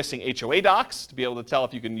 Maybe you're missing HOA docs to be able to tell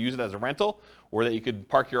if you can use it as a rental, or that you could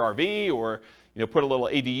park your RV, or put a little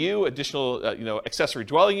ADU, additional accessory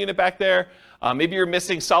dwelling unit back there. Maybe you're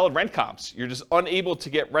missing solid rent comps. You're just unable to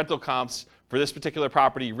get rental comps for this particular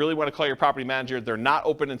property. You really want to call your property manager. They're not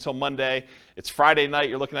open until Monday. It's Friday night.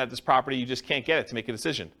 You're looking at this property. You just can't get it to make a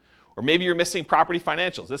decision. Or maybe you're missing property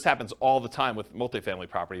financials. This happens all the time with multifamily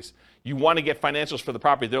properties. You want to get financials for the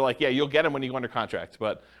property. They're like, yeah, you'll get them when you go under contract,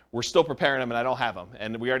 but we're still preparing them and I don't have them.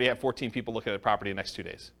 And we already have 14 people looking at the property in the next 2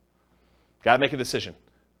 days. Got to make a decision.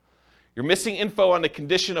 You're missing info on the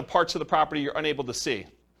condition of parts of the property you're unable to see.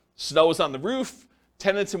 Snow is on the roof,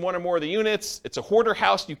 tenants in one or more of the units. It's a hoarder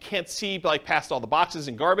house. You can't see past all the boxes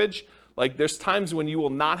and garbage. There's times when you will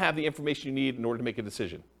not have the information you need in order to make a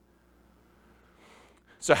decision.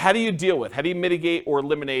 So how do you deal with, how do you mitigate or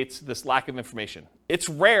eliminate this lack of information? It's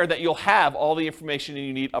rare that you'll have all the information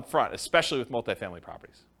you need up front, especially with multifamily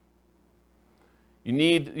properties. You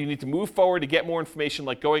need to move forward to get more information,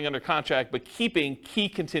 like going under contract, but keeping key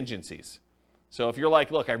contingencies. So if you're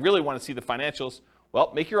like, look, I really want to see the financials,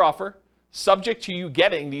 well, make your offer, subject to you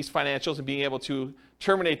getting these financials and being able to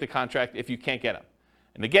terminate the contract if you can't get them.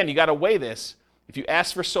 And again, you got to weigh this. If you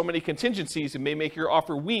ask for so many contingencies, it may make your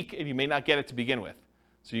offer weak and you may not get it to begin with.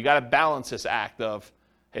 So you got to balance this act of,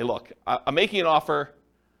 hey, look, I'm making an offer.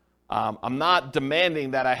 I'm not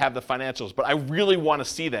demanding that I have the financials, but I really want to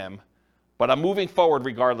see them. But I'm moving forward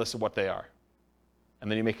regardless of what they are. And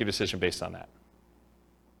then you make your decision based on that.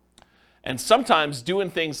 And sometimes doing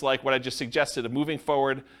things like what I just suggested of moving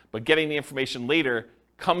forward, but getting the information later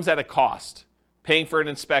comes at a cost. Paying for an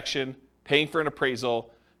inspection, paying for an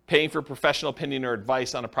appraisal, paying for professional opinion or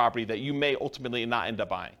advice on a property that you may ultimately not end up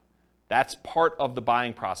buying. That's part of the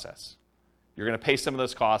buying process. You're going to pay some of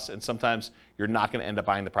those costs, and sometimes you're not going to end up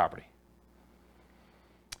buying the property.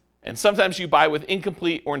 And sometimes you buy with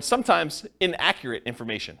incomplete or sometimes inaccurate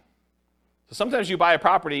information. So sometimes you buy a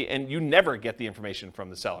property and you never get the information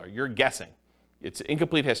from the seller. You're guessing. It's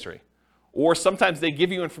incomplete history. Or sometimes they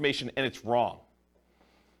give you information and it's wrong.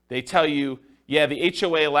 They tell you, yeah, the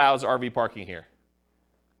HOA allows RV parking here.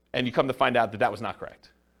 and you come to find out that that was not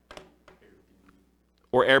correct.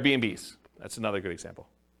 Or Airbnbs. That's another good example.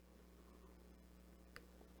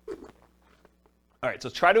 All right, so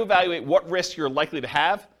try to evaluate what risk you're likely to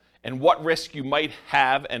have and what risk you might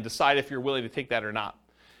have and decide if you're willing to take that or not.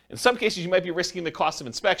 In some cases, you might be risking the cost of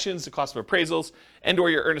inspections, the cost of appraisals, and or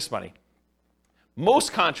your earnest money.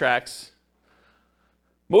 Most contracts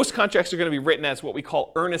are going to be written as what we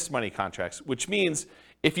call earnest money contracts, which means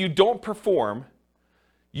if you don't perform,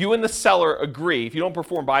 you and the seller agree, if you don't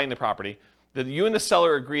perform buying the property, that you and the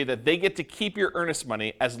seller agree that they get to keep your earnest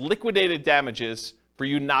money as liquidated damages for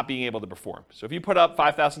you not being able to perform. So if you put up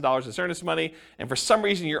 $5,000 as earnest money, and for some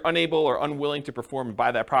reason you're unable or unwilling to perform and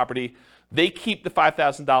buy that property, they keep the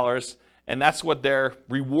 $5,000, and that's what their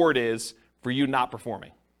reward is for you not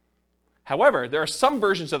performing. However, there are some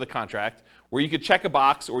versions of the contract where you could check a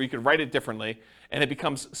box or you could write it differently, and it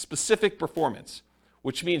becomes specific performance,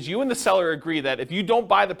 which means you and the seller agree that if you don't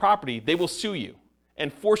buy the property, they will sue you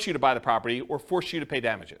and force you to buy the property or force you to pay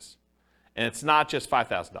damages. And it's not just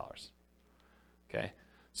 $5,000. Okay?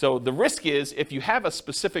 So the risk is if you have a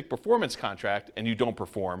specific performance contract and you don't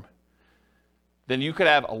perform, then you could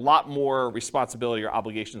have a lot more responsibility or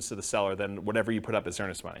obligations to the seller than whatever you put up as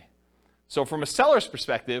earnest money. So from a seller's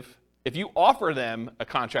perspective, if you offer them a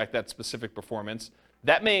contract that's specific performance,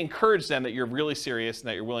 that may encourage them that you're really serious and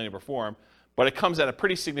that you're willing to perform, but it comes at a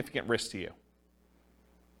pretty significant risk to you.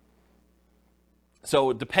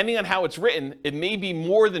 So depending on how it's written, it may be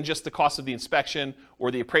more than just the cost of the inspection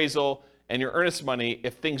or the appraisal and your earnest money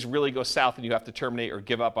if things really go south and you have to terminate or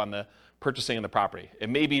give up on the purchasing of the property. It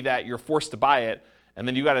may be that you're forced to buy it, and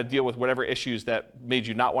then you got to deal with whatever issues that made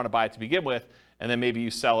you not want to buy it to begin with, and then maybe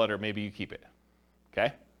you sell it or maybe you keep it.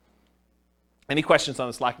 Okay? Any questions on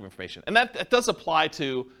this lack of information? And that does apply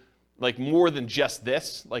to like more than just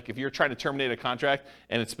this. Like if you're trying to terminate a contract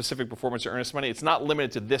and it's specific performance or earnest money, it's not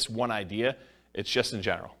limited to this one idea. It's just in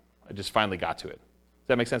general. I just finally got to it. Does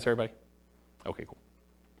that make sense, everybody? Okay, cool.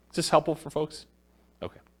 Is this helpful for folks?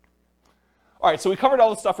 Okay. All right, so we covered all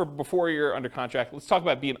the stuff for before you're under contract. Let's talk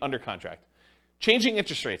about being under contract. Changing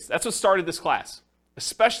interest rates. That's what started this class,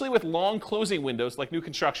 especially with long closing windows like new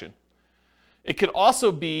construction. It could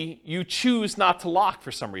also be you choose not to lock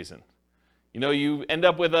for some reason. You know, you end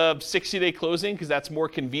up with a 60-day closing because that's more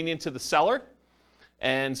convenient to the seller.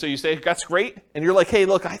 And so you say, that's great. And you're like, hey,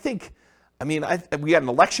 look, we got an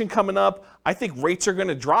election coming up. I think rates are going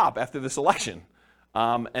to drop after this election.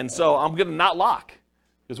 And so I'm going to not lock.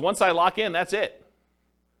 Because once I lock in, that's it.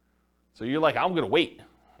 So you're like, I'm going to wait.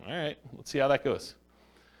 All right, let's see how that goes.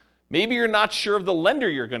 Maybe you're not sure of the lender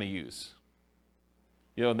you're going to use.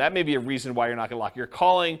 You know, that may be a reason why you're not going to lock. You're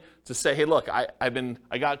calling to say, hey, look, I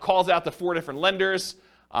got calls out to 4 different lenders.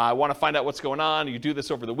 I want to find out what's going on. You do this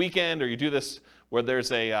over the weekend, or you do this where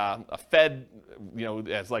there's a Fed, you know,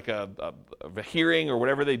 as like a hearing or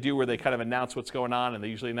whatever they do where they kind of announce what's going on, and they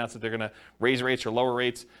usually announce that they're going to raise rates or lower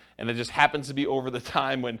rates, and it just happens to be over the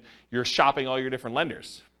time when you're shopping all your different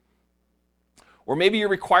lenders. Or maybe you're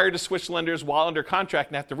required to switch lenders while under contract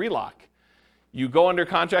and have to relock. You go under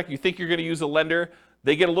contract, you think you're going to use a lender,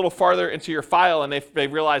 they get a little farther into your file and they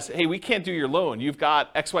realize, hey, we can't do your loan. You've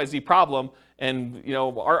got XYZ problem, and you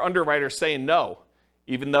know our underwriter's saying no,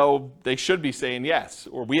 even though they should be saying yes.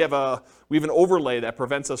 Or we have an overlay that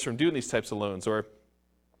prevents us from doing these types of loans. Or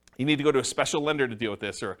you need to go to a special lender to deal with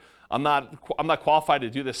this. Or I'm not qualified to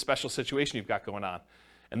do this special situation you've got going on.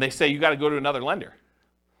 And they say you got to go to another lender.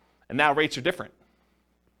 And now rates are different.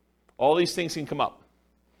 All these things can come up.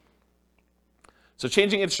 So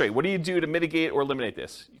changing interest rate, what do you do to mitigate or eliminate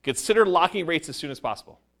this? You consider locking rates as soon as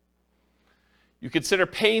possible. You consider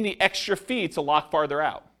paying the extra fee to lock farther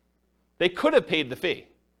out. They could have paid the fee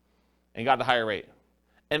and got a higher rate.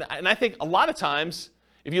 And I think a lot of times,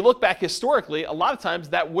 if you look back historically, a lot of times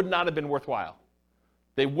that would not have been worthwhile.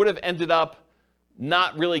 They would have ended up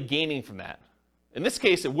not really gaining from that. In this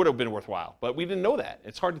case, it would have been worthwhile, but we didn't know that.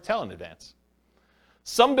 It's hard to tell in advance.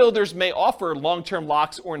 Some builders may offer long-term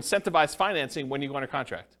locks or incentivized financing when you go under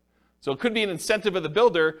contract. So it could be an incentive of the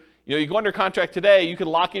builder. You know, you go under contract today, you can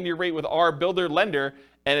lock in your rate with our builder lender,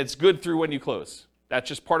 and it's good through when you close. That's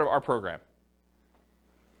just part of our program.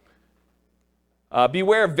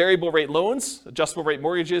 Beware of variable rate loans, adjustable rate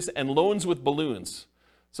mortgages, and loans with balloons.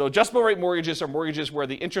 So adjustable rate mortgages are mortgages where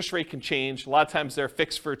the interest rate can change. A lot of times they're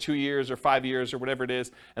fixed for 2 years or 5 years or whatever it is.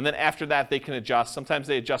 And then after that, they can adjust. Sometimes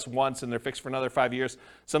they adjust once and they're fixed for another 5 years.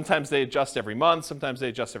 Sometimes they adjust every month. Sometimes they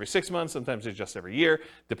adjust every 6 months. Sometimes they adjust every year.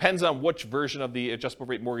 Depends on which version of the adjustable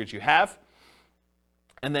rate mortgage you have.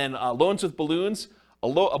 And then loans with balloons.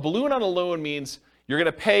 A balloon on a loan means you're going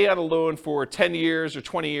to pay on a loan for 10 years or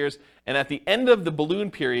 20 years. And at the end of the balloon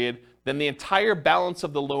period, then the entire balance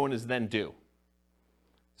of the loan is then due.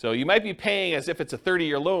 So you might be paying as if it's a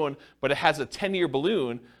 30-year loan, but it has a 10-year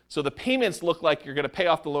balloon. So the payments look like you're going to pay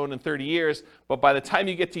off the loan in 30 years, but by the time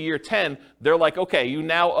you get to year 10, they're like, okay, you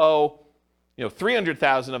now owe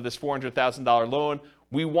 $300,000 of this $400,000 loan.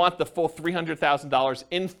 We want the full $300,000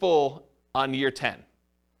 in full on year 10.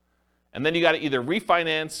 And then you got to either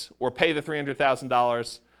refinance or pay the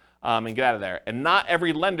 $300,000 and get out of there. And not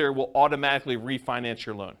every lender will automatically refinance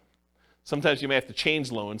your loan. Sometimes you may have to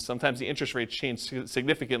change loans. Sometimes the interest rates change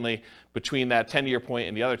significantly between that 10-year point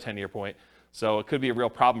and the other 10-year point. So it could be a real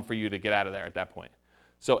problem for you to get out of there at that point.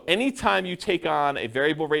 So anytime you take on a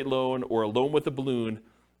variable rate loan or a loan with a balloon,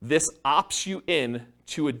 this opts you in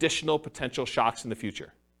to additional potential shocks in the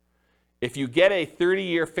future. If you get a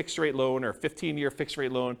 30-year fixed rate loan or a 15-year fixed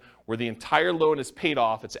rate loan where the entire loan is paid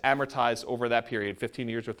off, it's amortized over that period, 15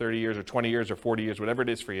 years or 30 years or 20 years or 40 years, whatever it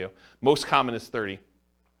is for you. Most common is 30.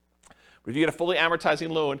 But if you get a fully amortizing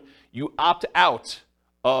loan, you opt out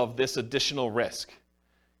of this additional risk.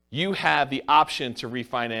 You have the option to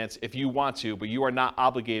refinance if you want to, but you are not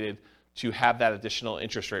obligated to have that additional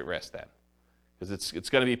interest rate risk then. Because it's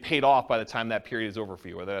going to be paid off by the time that period is over for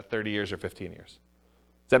you, whether that's 30 years or 15 years.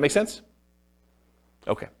 Does that make sense?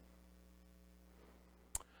 Okay.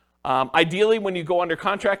 Ideally, when you go under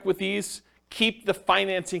contract with these, keep the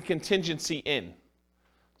financing contingency in.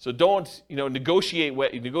 So don't negotiate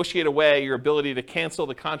away your ability to cancel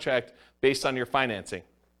the contract based on your financing.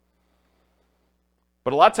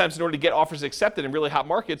 But a lot of times in order to get offers accepted in really hot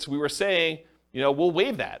markets, we were saying, we'll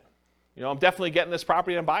waive that. I'm definitely getting this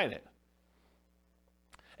property and I'm buying it.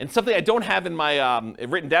 And something I don't have in my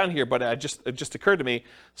written down here, but it just occurred to me,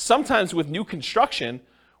 sometimes with new construction,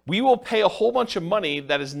 we will pay a whole bunch of money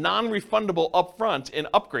that is non-refundable upfront in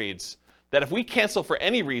upgrades that if we cancel for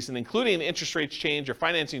any reason, including the interest rates change or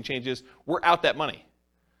financing changes, we're out that money.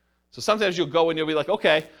 So sometimes you'll go and you'll be like,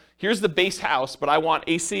 okay, here's the base house, but I want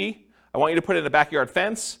AC. I want you to put in a backyard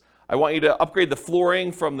fence. I want you to upgrade the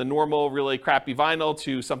flooring from the normal, really crappy vinyl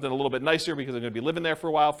to something a little bit nicer because I'm going to be living there for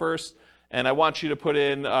a while first. And I want you to put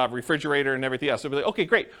in a refrigerator and everything else. So we'll be like, okay,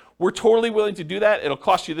 great. We're totally willing to do that. It'll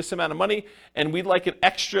cost you this amount of money. And we'd like an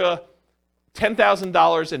extra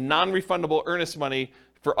 $10,000 in non-refundable earnest money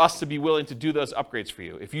for us to be willing to do those upgrades for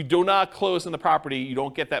you. If you do not close on the property, you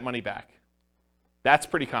don't get that money back. That's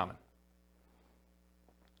pretty common.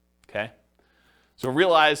 Okay? So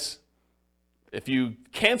realize if you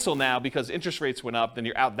cancel now because interest rates went up, then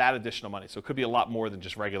you're out that additional money. So it could be a lot more than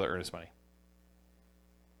just regular earnest money.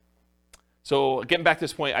 So getting back to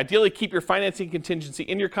this point, ideally keep your financing contingency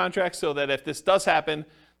in your contract so that if this does happen,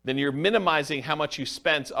 then you're minimizing how much you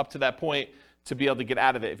spent up to that point to be able to get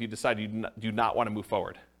out of it if you decide you do not want to move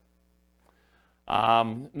forward.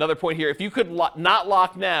 Another point here, if you could not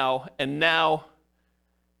lock now, and now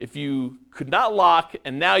if you could not lock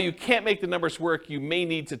and now you can't make the numbers work, you may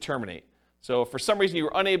need to terminate. So if for some reason you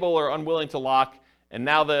were unable or unwilling to lock, and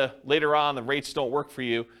now later on the rates don't work for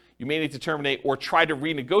you, you may need to terminate or try to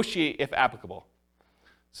renegotiate if applicable.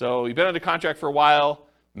 So you've been under contract for a while.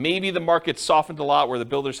 Maybe the market's softened a lot where the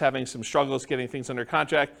builder's having some struggles getting things under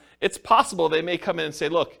contract. It's possible they may come in and say,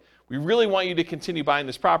 look, we really want you to continue buying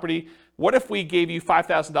this property. What if we gave you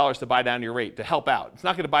 $5,000 to buy down your rate to help out? It's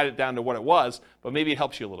not going to buy it down to what it was, but maybe it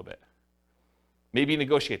helps you a little bit. Maybe you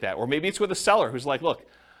negotiate that. Or maybe it's with a seller who's like, look,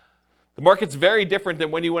 the market's very different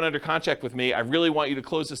than when you went under contract with me. I really want you to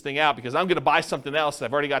close this thing out because I'm going to buy something else.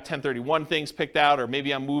 I've already got 1031 things picked out, or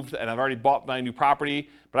maybe I'm moved and I've already bought my new property,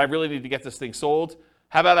 but I really need to get this thing sold.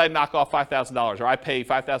 How about I knock off $5,000, or I pay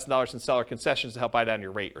 $5,000 in seller concessions to help buy down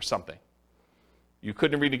your rate or something? You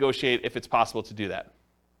couldn't renegotiate if it's possible to do that.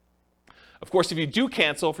 Of course, if you do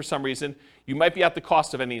cancel for some reason, you might be at the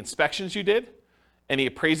cost of any inspections you did, any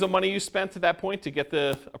appraisal money you spent to that point to get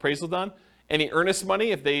the appraisal done, any earnest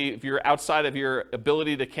money if you're outside of your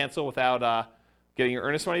ability to cancel without getting your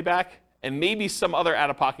earnest money back, and maybe some other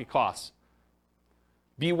out-of-pocket costs.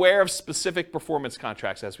 Beware of specific performance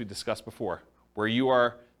contracts, as we discussed before, where you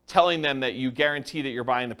are telling them that you guarantee that you're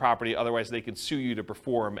buying the property, otherwise they can sue you to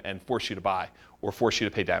perform and force you to buy or force you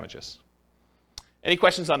to pay damages. Any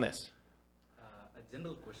questions on this? A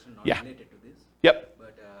general question not Yeah. related to this. Yep.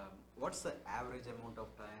 But what's the average amount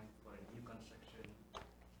of time for a new construction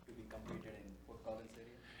to be completed in Fort Collins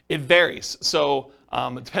area? It varies. So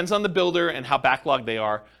it depends on the builder and how backlogged they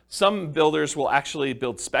are. Some builders will actually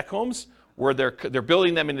build spec homes where they're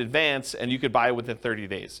building them in advance and you could buy it within 30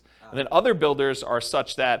 days. And then other builders are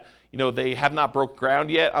such that they have not broke ground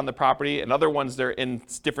yet on the property, and other ones they're in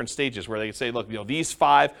different stages where they can say, look, these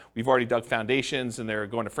 5, we've already dug foundations and they're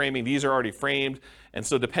going to framing. These are already framed. And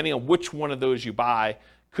so depending on which one of those you buy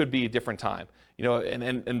could be a different time.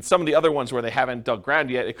 And some of the other ones where they haven't dug ground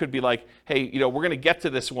yet, it could be like, hey, we're going to get to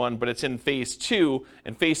this one, but it's in phase 2,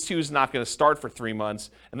 and phase 2 is not going to start for 3 months,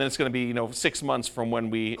 and then it's going to be 6 months from when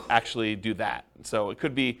we actually do that. So it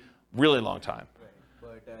could be really long time.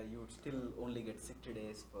 Right. But you would still only get 60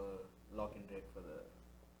 days for lock-in rate for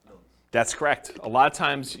the loans. That's correct. A lot of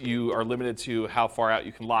times you are limited to how far out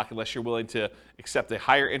you can lock unless you're willing to accept a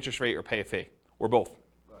higher interest rate or pay a fee, or both.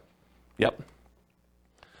 Right. Yep.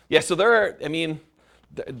 Yeah, so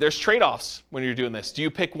there's trade-offs when you're doing this. Do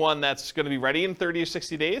you pick one that's going to be ready in 30 or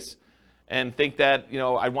 60 days and think that,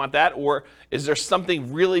 I want that? Or is there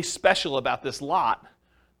something really special about this lot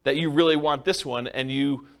that you really want this one and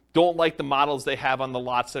you don't like the models they have on the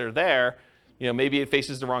lots that are there? Maybe it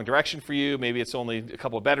faces the wrong direction for you. Maybe it's only a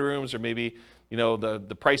couple of bedrooms, or maybe,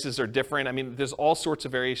 the prices are different. There's all sorts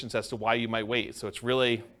of variations as to why you might wait. So it's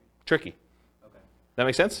really tricky. Okay. That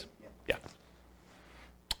make sense? Yeah.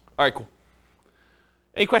 All right, cool.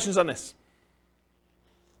 Any questions on this?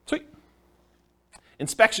 Sweet.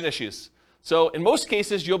 Inspection issues. So in most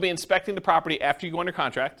cases, you'll be inspecting the property after you go under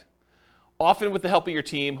contract, often with the help of your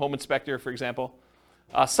team, home inspector, for example.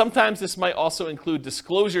 Sometimes this might also include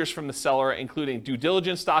disclosures from the seller, including due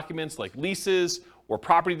diligence documents like leases or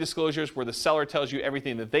property disclosures where the seller tells you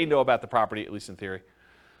everything that they know about the property, at least in theory.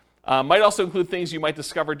 Might also include things you might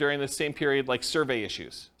discover during the same period, like survey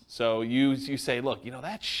issues. So you say, look,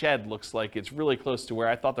 that shed looks like it's really close to where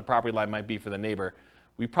I thought the property line might be for the neighbor.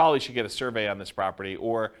 We probably should get a survey on this property.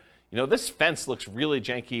 Or, this fence looks really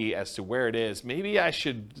janky as to where it is. Maybe I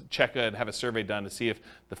should check and have a survey done to see if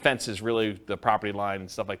the fence is really the property line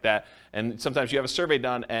and stuff like that. And sometimes you have a survey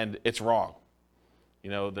done and it's wrong.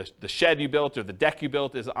 The shed you built or the deck you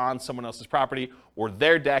built is on someone else's property, or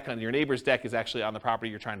their deck on your neighbor's deck is actually on the property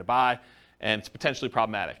you're trying to buy, and it's potentially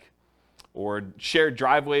problematic. Or shared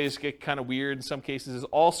driveways get kind of weird in some cases. There's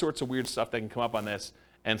all sorts of weird stuff that can come up on this,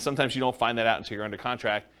 and sometimes you don't find that out until you're under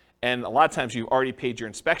contract. And a lot of times you've already paid your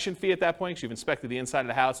inspection fee at that point, because you've inspected the inside of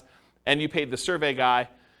the house, and you paid the survey guy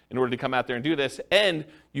in order to come out there and do this, and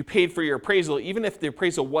you paid for your appraisal, even if the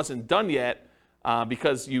appraisal wasn't done yet,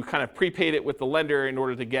 because you kind of prepaid it with the lender in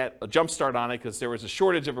order to get a jump start on it, because there was a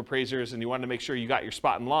shortage of appraisers and you wanted to make sure you got your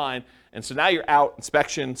spot in line. And so now you're out,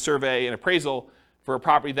 inspection, survey, and appraisal for a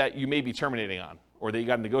property that you may be terminating on or that you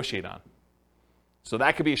got to negotiate on. So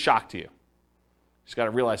that could be a shock to you. You just got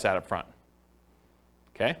to realize that up front.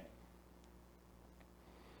 Okay?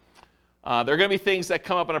 There are going to be things that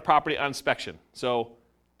come up on a property on inspection. So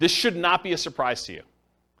this should not be a surprise to you.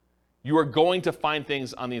 You are going to find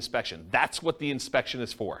things on the inspection. That's what the inspection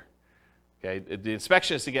is for. Okay? The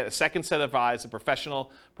inspection is to get a second set of eyes, a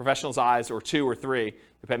professional's eyes, or 2 or 3,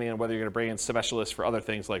 depending on whether you're going to bring in specialists for other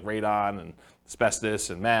things like radon and asbestos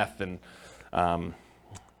and meth and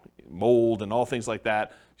mold and all things like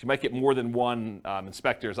that. You might get more than one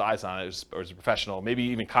inspector's eyes on it or as a professional. Maybe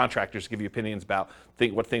even contractors give you opinions about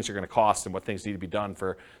what things are going to cost and what things need to be done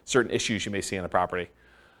for certain issues you may see on the property.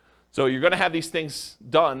 So you're going to have these things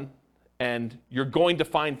done, and you're going to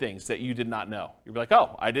find things that you did not know. You'll be like,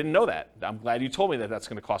 oh, I didn't know that. I'm glad you told me that that's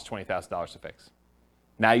going to cost $20,000 to fix.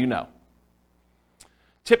 Now you know.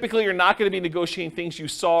 Typically, you're not going to be negotiating things you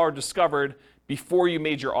saw or discovered before you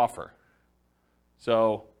made your offer.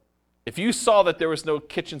 So if you saw that there was no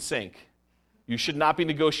kitchen sink, you should not be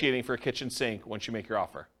negotiating for a kitchen sink once you make your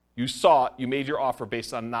offer. You saw it, you made your offer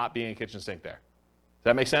based on not being a kitchen sink there. Does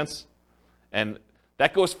that make sense? And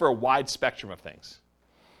that goes for a wide spectrum of things.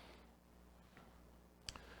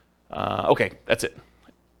 Okay, that's it.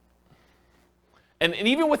 And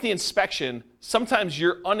even with the inspection, sometimes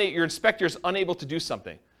your inspector is unable to do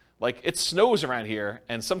something. Like it snows around here,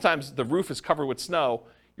 and sometimes the roof is covered with snow.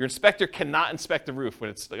 Your inspector cannot inspect the roof when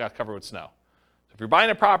it's got covered with snow. So if you're buying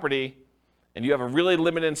a property and you have a really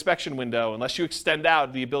limited inspection window, unless you extend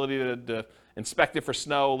out the ability to inspect it for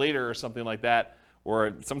snow later or something like that,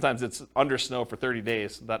 or sometimes it's under snow for 30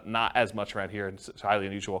 days, not as much around here, it's highly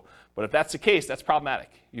unusual. But if that's the case, that's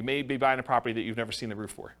problematic. You may be buying a property that you've never seen the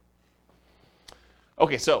roof for.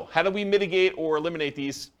 Okay, so how do we mitigate or eliminate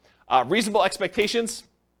these? Reasonable expectations.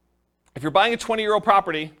 If you're buying a 20-year-old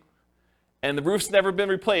property and the roof's never been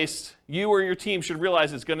replaced, you or your team should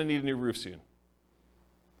realize it's going to need a new roof soon.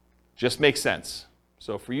 Just makes sense.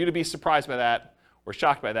 So for you to be surprised by that or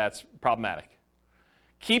shocked by that's problematic.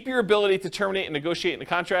 Keep your ability to terminate and negotiate in a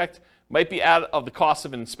contract. Might be out of the cost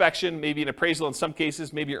of an inspection, maybe an appraisal in some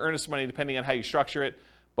cases, maybe your earnest money depending on how you structure it.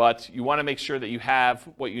 But you want to make sure that you have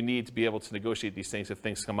what you need to be able to negotiate these things if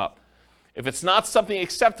things come up. If it's not something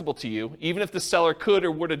acceptable to you, even if the seller could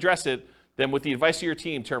or would address it, then with the advice of your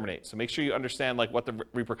team, terminate. So make sure you understand what the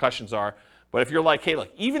repercussions are. But if you're like, hey, look,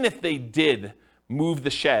 even if they did move the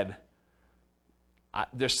shed.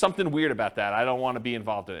 There's something weird about that. I don't want to be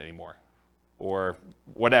involved in it anymore, or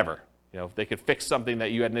whatever. If they could fix something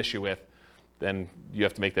that you had an issue with, then you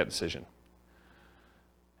have to make that decision.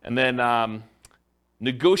 And then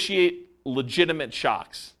negotiate legitimate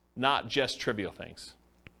shocks, not just trivial things.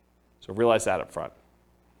 So realize that up front.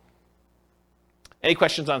 Any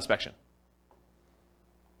questions on inspection?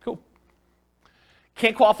 Cool.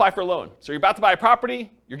 Can't qualify for a loan. So you're about to buy a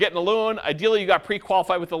property, you're getting a loan. Ideally, you got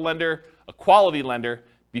pre-qualified with a lender, a quality lender,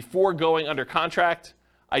 before going under contract.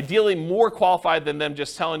 Ideally, more qualified than them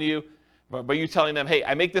just telling you, but you telling them, hey,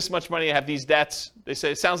 I make this much money, I have these debts. They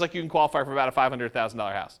say, it sounds like you can qualify for about a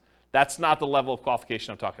 $500,000 house. That's not the level of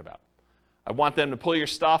qualification I'm talking about. I want them to pull your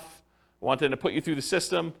stuff. I want them to put you through the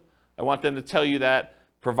system. I want them to tell you that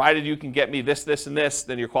provided you can get me this, this, and this,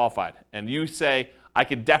 then you're qualified. And you say, I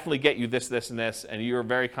can definitely get you this, this, and this, and you're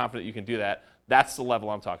very confident you can do that. That's the level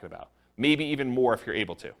I'm talking about. Maybe even more if you're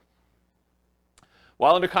able to.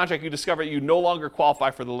 While under contract, you discover you no longer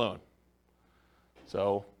qualify for the loan.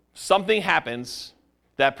 So something happens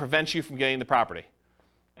that prevents you from getting the property.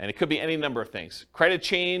 And it could be any number of things. Credit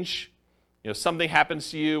change, something happens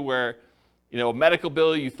to you where, a medical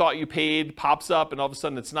bill you thought you paid pops up and all of a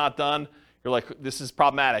sudden it's not done. You're like, this is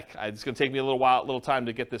problematic. It's going to take me a little time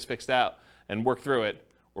to get this fixed out and work through it.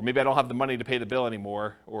 Or maybe I don't have the money to pay the bill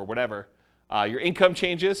anymore or whatever. Your income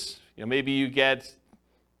changes. Maybe you get,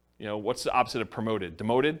 what's the opposite of promoted?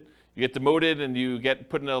 Demoted. You get demoted and you get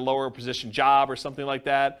put in a lower position job or something like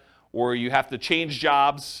that. Or you have to change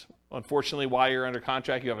jobs. Unfortunately, while you're under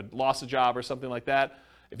contract, you have a loss of job or something like that.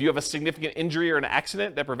 If you have a significant injury or an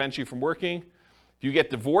accident that prevents you from working, if you get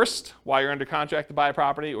divorced while you're under contract to buy a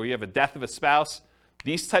property, or you have a death of a spouse,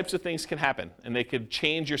 these types of things can happen, and they could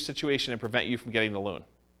change your situation and prevent you from getting the loan.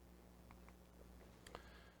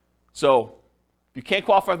 So, if you can't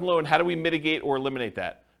qualify for the loan, how do we mitigate or eliminate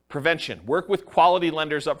that? Prevention. Work with quality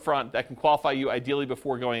lenders up front that can qualify you ideally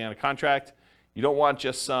before going on a contract. You don't want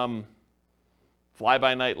just some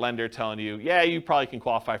fly-by-night lender telling you, yeah, you probably can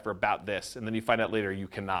qualify for about this, and then you find out later you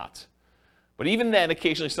cannot. But even then,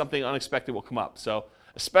 occasionally something unexpected will come up. So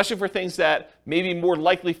especially for things that may be more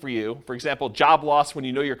likely for you, for example, job loss when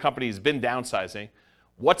you know your company has been downsizing,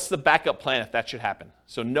 what's the backup plan if that should happen?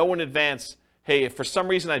 So know in advance, hey, if for some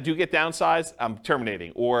reason I do get downsized, I'm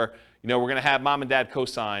terminating. Or we're going to have mom and dad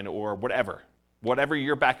co-sign or whatever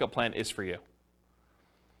your backup plan is for you.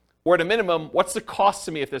 Or at a minimum, what's the cost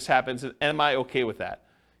to me if this happens, and am I okay with that?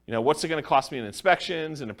 What's it going to cost me in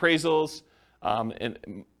inspections and appraisals?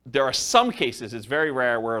 And there are some cases, it's very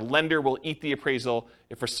rare, where a lender will eat the appraisal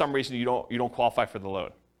if for some reason you don't qualify for the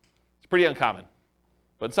loan. It's pretty uncommon,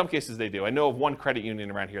 but in some cases they do. I know of one credit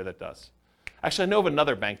union around here that does. Actually, I know of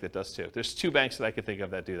another bank that does too. There's 2 banks that I could think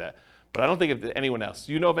of that do that, but I don't think of anyone else.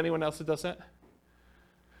 Do you know of anyone else that does that?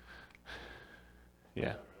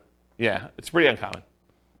 Yeah, it's pretty uncommon.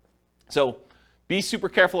 So be super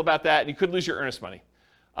careful about that, and you could lose your earnest money.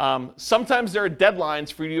 Sometimes there are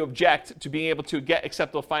deadlines for you to object to being able to get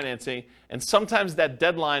acceptable financing, and sometimes that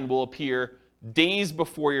deadline will appear days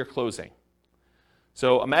before your closing.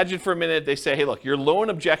 So imagine for a minute they say, hey, look, your loan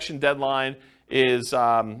objection deadline is the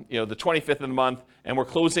 25th of the month, and we're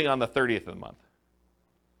closing on the 30th of the month.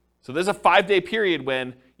 So there's a 5-day period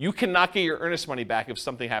when you cannot get your earnest money back if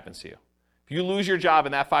something happens to you. If you lose your job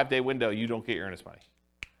in that 5-day window, you don't get your earnest money.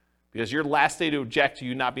 Because your last day to object to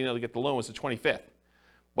you not being able to get the loan was the 25th.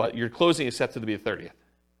 But your closing is set to be the 30th.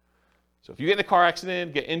 So if you get in a car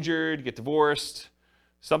accident, get injured, get divorced,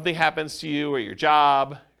 something happens to you or your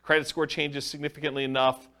job, credit score changes significantly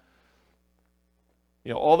enough,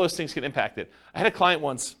 all those things can impact it. I had a client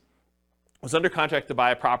once, was under contract to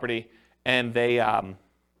buy a property, and they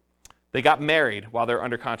got married while they were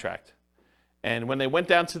under contract. And when they went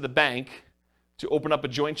down to the bank to open up a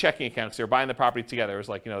joint checking account, because they were buying the property together, it was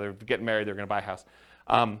like, they're getting married, they're going to buy a house.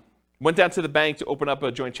 Went down to the bank to open up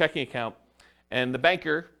a joint checking account, and the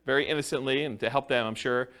banker, very innocently, and to help them, I'm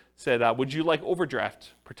sure, said, would you like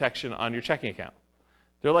overdraft protection on your checking account?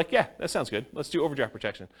 They're like, yeah, that sounds good. Let's do overdraft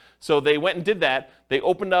protection. So they went and did that. They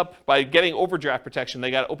opened up, by getting overdraft protection,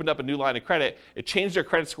 they opened up a new line of credit. It changed their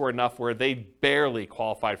credit score enough where they barely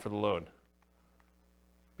qualified for the loan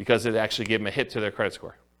because it actually gave them a hit to their credit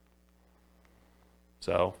score.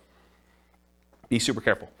 So be super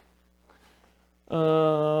careful.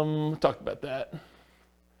 Talked about that.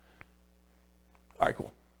 All right,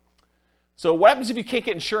 cool. So what happens if you can't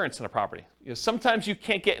get insurance on a property? Sometimes you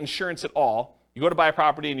can't get insurance at all. You go to buy a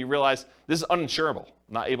property and you realize this is uninsurable,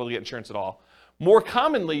 not able to get insurance at all. More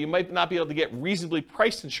commonly, you might not be able to get reasonably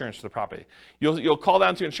priced insurance for the property. You'll call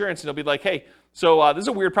down to insurance and they'll be like, hey, so this is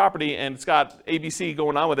a weird property and it's got ABC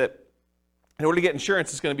going on with it. in order to get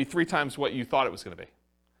insurance, it's going to be 3 times what you thought it was going to be.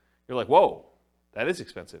 You're like, whoa, that is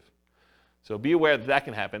expensive. So be aware that that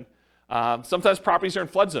can happen. Sometimes properties are in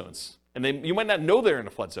flood zones, and you might not know they're in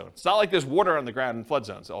a flood zone. It's not like there's water on the ground in flood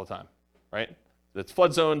zones all the time, right? It's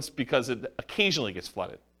flood zones because it occasionally gets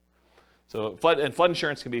flooded. So flood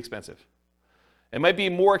insurance can be expensive. It might be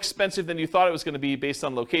more expensive than you thought it was going to be based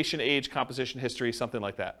on location, age, composition, history, something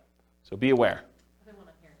like that. So be aware. Other one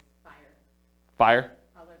on here is fire. Fire?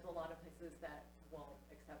 There's a lot of places that will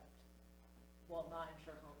not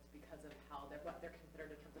insure homes because of how what they're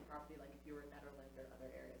considered in terms of property. Like if you were in Netherlands or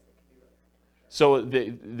other areas, it can be really hard to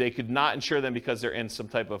insure. So they could not insure them because they're in some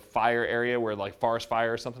type of fire area where like forest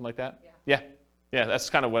fire or something like that? Yeah. Yeah, that's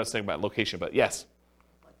kind of what I was thinking about location, but yes.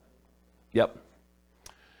 Yep.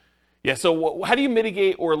 Yeah, so how do you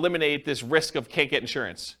mitigate or eliminate this risk of can't get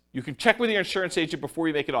insurance? You can check with your insurance agent before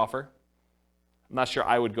you make an offer. I'm not sure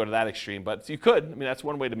I would go to that extreme, but you could. I mean, that's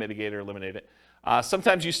one way to mitigate or eliminate it.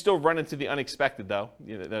 Sometimes you still run into the unexpected, though.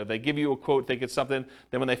 They give you a quote, think it's something,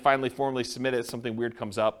 then when they finally formally submit it, something weird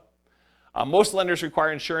comes up. Most lenders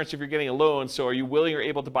require insurance if you're getting a loan, so are you willing or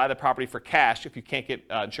able to buy the property for cash if you can't get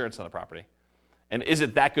insurance on the property? And is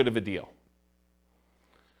it that good of a deal?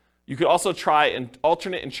 You could also try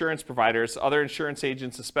alternate insurance providers, other insurance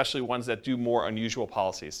agents, especially ones that do more unusual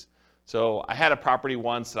policies. So I had a property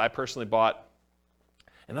once that I personally bought,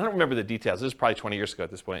 and I don't remember the details. This is probably 20 years ago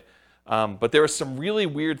at this point. But there was some really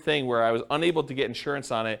weird thing where I was unable to get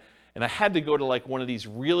insurance on it, and I had to go to like one of these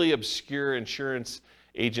really obscure insurance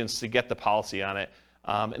agents to get the policy on it.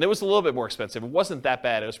 And it was a little bit more expensive. It wasn't that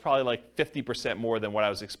bad. It was probably like 50% more than what I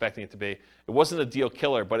was expecting it to be. It wasn't a deal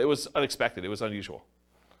killer, but it was unexpected. It was unusual.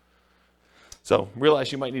 So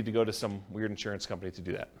realize you might need to go to some weird insurance company to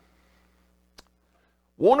do that.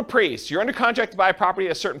 Won't appraise. You're under contract to buy a property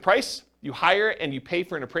at a certain price. You hire and you pay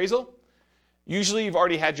for an appraisal. Usually you've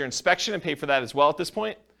already had your inspection and pay for that as well at this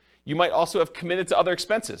point. You might also have committed to other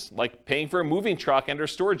expenses, like paying for a moving truck and or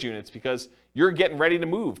storage units because you're getting ready to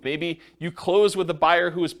move. Maybe you close with a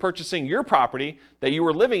buyer who is purchasing your property that you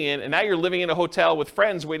were living in, and now you're living in a hotel with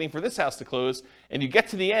friends waiting for this house to close, and you get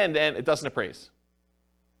to the end and it doesn't appraise.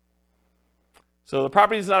 So the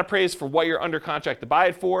property is not appraised for what you're under contract to buy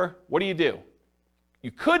it for. What do?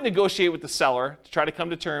 You could negotiate with the seller to try to come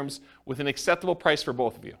to terms with an acceptable price for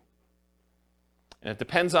both of you. And it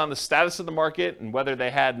depends on the status of the market and whether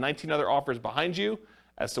they had 19 other offers behind you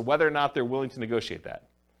as to whether or not they're willing to negotiate that.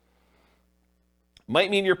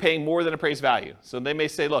 Might mean you're paying more than appraised value. So they may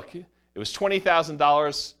say, look, it was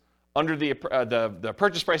 $20,000 under the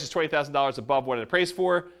purchase price is $20,000 above what it appraised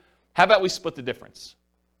for. How about we split the difference?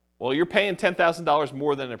 Well, you're paying $10,000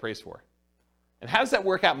 more than it appraised for. And how does that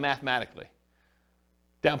work out mathematically,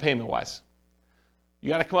 down payment-wise? You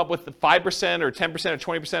got to come up with the 5% or 10% or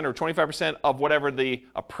 20% or 25% of whatever the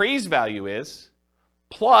appraised value is,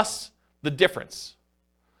 plus the difference.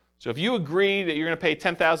 So if you agree that you're going to pay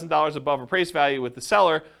 $10,000 above appraised value with the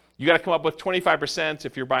seller, you got to come up with 25%,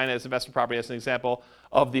 if you're buying it as investment property as an example,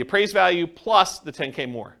 of the appraised value plus the $10K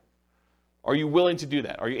more. Are you willing to do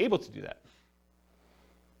that? Are you able to do that?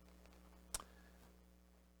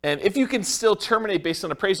 And if you can still terminate based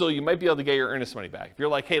on appraisal, you might be able to get your earnest money back. If you're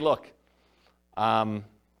like, hey, look, I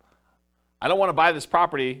don't want to buy this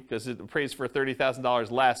property because it appraised for $30,000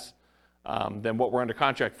 less than what we're under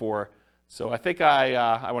contract for, so I think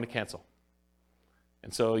I want to cancel.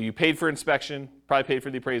 And so you paid for inspection, probably paid for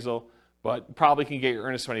the appraisal, but probably can get your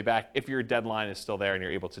earnest money back if your deadline is still there and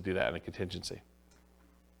you're able to do that in a contingency.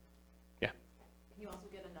 Yeah? Can you also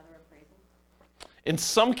get another appraisal? In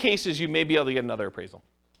some cases, you may be able to get another appraisal.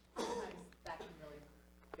 Sometimes that can really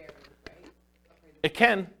vary, right? Appraisal. It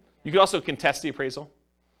can. You could also contest the appraisal.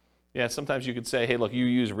 Yeah, sometimes you could say, hey, look, you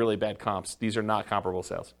use really bad comps. These are not comparable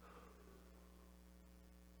sales.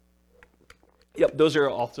 Yep, those are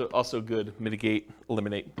also good mitigate,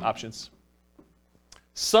 eliminate options.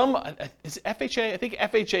 Is FHA? I think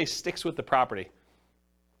FHA sticks with the property.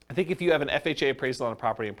 I think if you have an FHA appraisal on a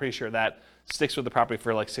property, I'm pretty sure that sticks with the property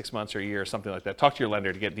for like 6 months or a year or something like that. Talk to your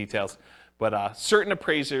lender to get details. But certain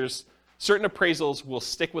appraisals will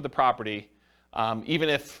stick with the property, even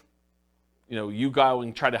if you go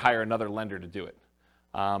and try to hire another lender to do it.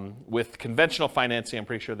 With conventional financing, I'm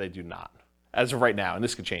pretty sure they do not, as of right now, and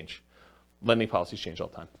this could change. Lending policies change all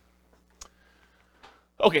the time.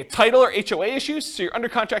 Okay, title or HOA issues. So you're under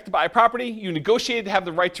contract to buy a property. You negotiated to have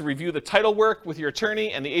the right to review the title work with your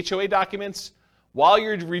attorney and the HOA documents. While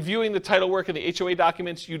you're reviewing the title work and the HOA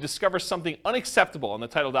documents, you discover something unacceptable in the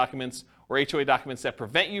title documents or HOA documents that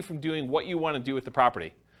prevent you from doing what you want to do with the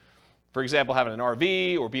property. For example, having an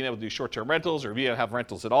RV or being able to do short-term rentals or being able to have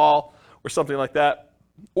rentals at all or something like that.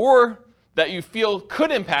 Or that you feel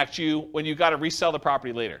could impact you when you got to resell the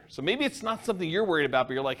property later. So maybe it's not something you're worried about,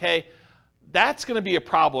 but you're like, hey, that's going to be a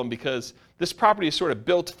problem because this property is sort of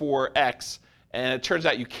built for X, and it turns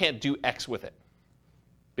out you can't do X with it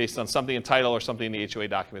based on something in title or something in the HOA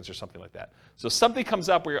documents or something like that. So something comes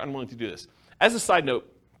up where you're unwilling to do this. As a side note,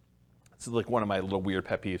 this is like one of my little weird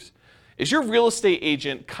pet peeves. Is your real estate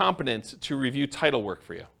agent competent to review title work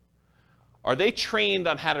for you? Are they trained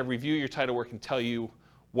on how to review your title work and tell you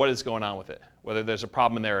what is going on with it, whether there's a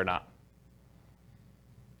problem in there or not?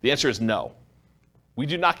 The answer is no. We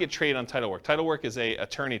do not get trained on title work. Title work is an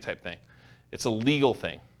attorney type thing. It's a legal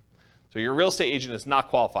thing. So your real estate agent is not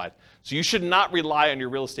qualified. So you should not rely on your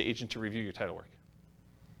real estate agent to review your title work.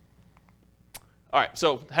 All right,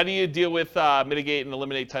 so how do you deal with, mitigate and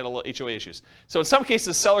eliminate title HOA issues? So in some cases,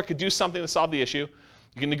 the seller could do something to solve the issue.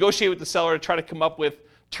 You can negotiate with the seller to try to come up with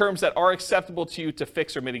terms that are acceptable to you to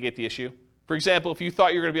fix or mitigate the issue. For example, if you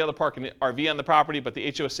thought you were going to be able to park an RV on the property, but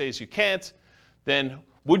the HOA says you can't, then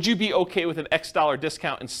would you be okay with an X dollar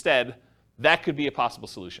discount instead? That could be a possible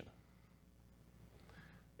solution.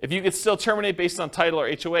 If you could still terminate based on title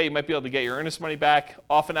or HOA, you might be able to get your earnest money back,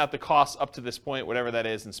 often out the costs up to this point, whatever that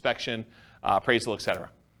is, inspection, appraisal, etc.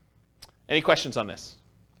 Any questions on this?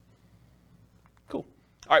 Cool.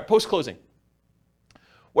 All right, post-closing.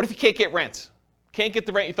 What if you can't get rent? Can't get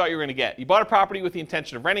the rent you thought you were going to get? You bought a property with the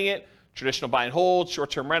intention of renting it, traditional buy and hold,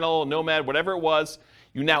 short-term rental, nomad, whatever it was.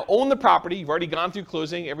 You now own the property. You've already gone through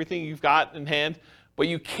closing, everything you've got in hand, but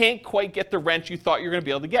you can't quite get the rent you thought you were going to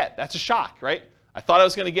be able to get. That's a shock, right? I thought I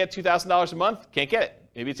was going to get $2,000 a month. Can't get it.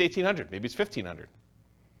 Maybe it's $1,800. Maybe it's $1,500.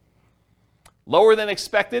 Lower than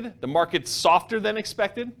expected. The market's softer than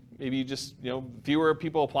expected. Maybe you just, fewer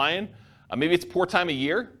people applying. Maybe it's poor time of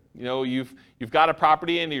year. You've got a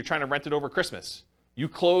property and you're trying to rent it over Christmas. You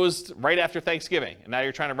closed right after Thanksgiving, and now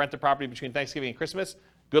you're trying to rent the property between Thanksgiving and Christmas.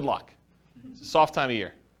 Good luck. It's a soft time of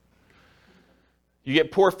year. You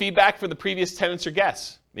get poor feedback from the previous tenants or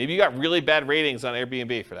guests. Maybe you got really bad ratings on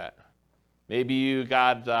Airbnb for that. Maybe you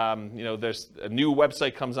got, there's a new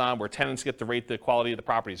website comes on where tenants get to rate the quality of the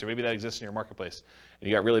properties, or maybe that exists in your marketplace, and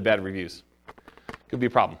you got really bad reviews. Could be a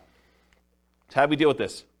problem. So how do we deal with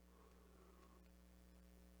this?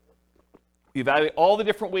 We evaluate all the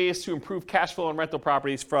different ways to improve cash flow on rental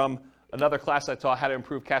properties from another class I taught, How to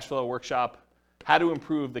Improve Cash Flow Workshop, How to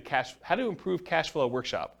Improve Cash Flow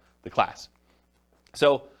Workshop, the class.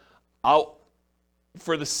 So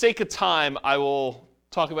for the sake of time, I will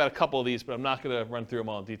talk about a couple of these, but I'm not going to run through them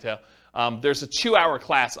all in detail. There's a 2-hour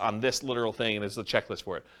class on this literal thing, and there's a checklist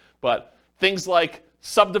for it. But things like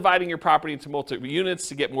subdividing your property into multiple units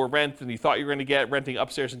to get more rent than you thought you were going to get, renting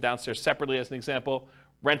upstairs and downstairs separately as an example,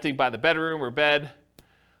 renting by the bedroom or bed,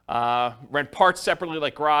 rent parts separately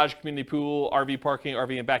like garage, community pool, RV parking,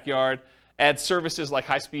 RV and backyard, add services like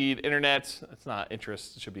high-speed internet. That's not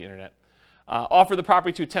interest, it should be internet. Offer the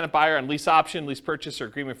property to a tenant buyer on lease option, lease purchase, or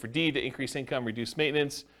agreement for deed to increase income, reduce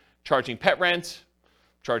maintenance, charging pet rent,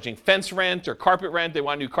 charging fence rent or carpet rent. They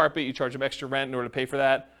want new carpet, you charge them extra rent in order to pay for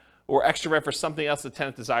that, or extra rent for something else the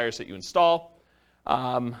tenant desires that you install.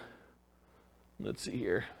 Let's see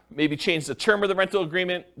here. Maybe change the term of the rental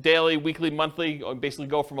agreement, daily, weekly, monthly, or basically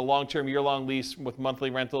go from a long-term, year-long lease with monthly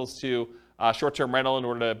rentals to short-term rental in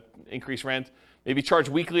order to increase rent. Maybe charge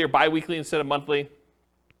weekly or bi-weekly instead of monthly.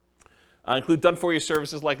 Include done-for-you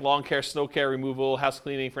services like lawn care, snow care, removal, house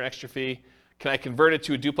cleaning for an extra fee. Can I convert it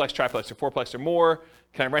to a duplex, triplex, or fourplex or more?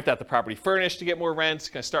 Can I rent out the property furnished to get more rent?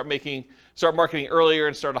 Can I start marketing earlier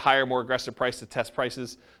and start a higher, more aggressive price to test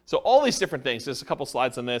prices? So all these different things. There's a couple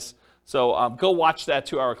slides on this. So go watch that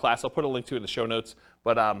 2-hour class. I'll put a link to it in the show notes.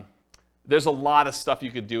 But there's a lot of stuff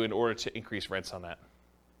you could do in order to increase rents on that.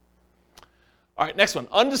 All right, next one,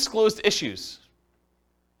 undisclosed issues.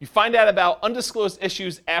 You find out about undisclosed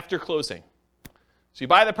issues after closing. So you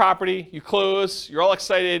buy the property, you close, you're all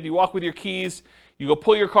excited, you walk with your keys, you go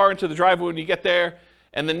pull your car into the driveway when you get there,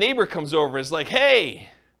 and the neighbor comes over and is like, hey,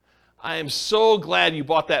 I am so glad you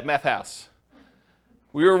bought that meth house.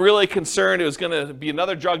 We were really concerned it was going to be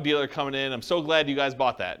another drug dealer coming in. I'm so glad you guys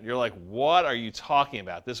bought that. And you're like, what are you talking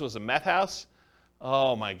about? This was a meth house?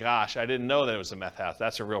 Oh my gosh, I didn't know that it was a meth house.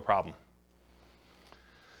 That's a real problem.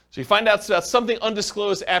 So you find out about something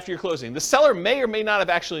undisclosed after your closing. The seller may or may not have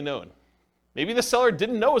actually known. Maybe the seller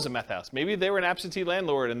didn't know it was a meth house. Maybe they were an absentee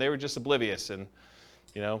landlord and they were just oblivious, and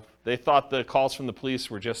they thought the calls from the police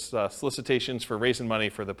were just solicitations for raising money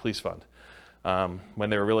for the police fund, when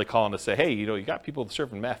they were really calling to say, hey, you got people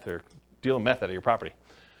serving meth or dealing meth out of your property.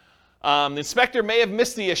 The inspector may have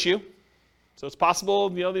missed the issue. So it's possible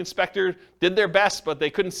the inspector did their best, but they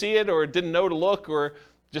couldn't see it or didn't know to look or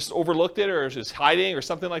just overlooked it or was just hiding or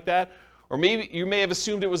something like that. Or maybe you may have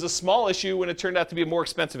assumed it was a small issue when it turned out to be a more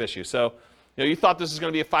expensive issue. So you thought this was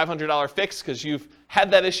going to be a $500 fix because you've had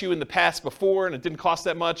that issue in the past before and it didn't cost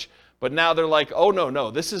that much. But now they're like, oh,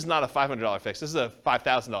 no, this is not a $500 fix. This is a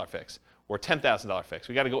 $5,000 fix or $10,000 fix.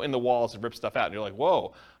 We got to go in the walls and rip stuff out. And you're like,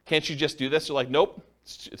 whoa, can't you just do this? They're like, nope,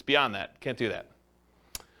 it's beyond that. Can't do that.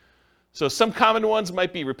 So some common ones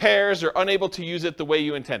might be repairs or unable to use it the way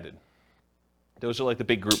you intended. Those are like the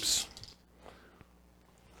big groups.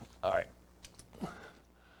 All right.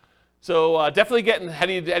 So definitely how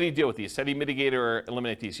do you deal with these? How do you mitigate or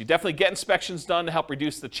eliminate these? You definitely get inspections done to help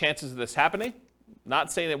reduce the chances of this happening.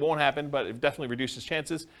 Not saying it won't happen, but it definitely reduces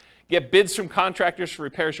chances. Get bids from contractors for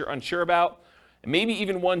repairs you're unsure about, and maybe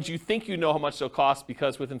even ones you think you know how much they'll cost,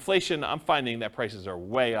 because with inflation, I'm finding that prices are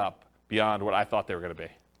way up beyond what I thought they were going to be.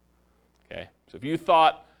 Okay, so if you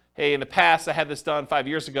thought, hey, in the past I had this done 5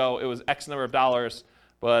 years ago, it was X number of dollars,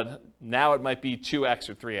 but now it might be 2X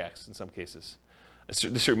or 3X in some cases.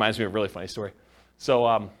 This reminds me of a really funny story. So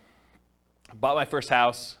I bought my first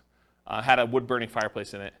house, had a wood-burning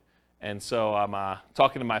fireplace in it, and so I'm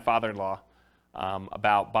talking to my father-in-law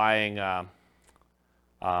about buying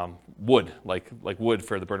wood, like wood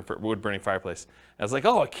for the wood-burning fireplace. And I was like,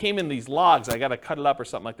 oh, it came in these logs. I got to cut it up or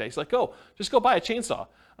something like that. He's like, oh, just go buy a chainsaw.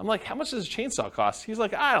 I'm like, how much does a chainsaw cost? He's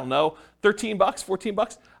like, I don't know, $13,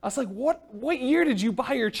 $14. I was like, what year did you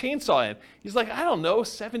buy your chainsaw in? He's like, I don't know,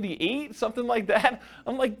 78, something like that.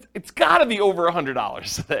 I'm like, it's got to be over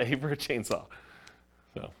 $100 today for a chainsaw.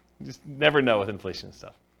 So you just never know with inflation and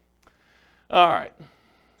stuff. All right.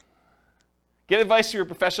 Get advice from your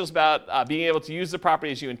professionals about being able to use the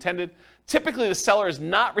property as you intended. Typically, the seller is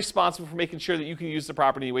not responsible for making sure that you can use the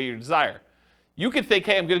property the way you desire. You could think,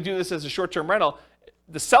 hey, I'm going to do this as a short-term rental.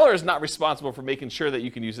 The seller is not responsible for making sure that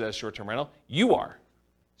you can use it as a short-term rental. You are.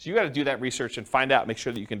 So you got to do that research and find out, make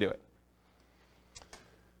sure that you can do it.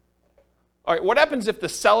 All right, what happens if the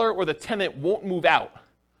seller or the tenant won't move out?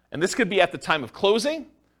 And this could be at the time of closing,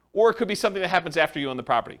 or it could be something that happens after you own the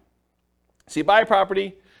property. So you buy a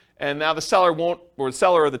property, and now the seller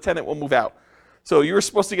or the tenant won't move out. So you were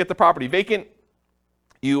supposed to get the property vacant.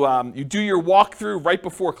 You do your walkthrough right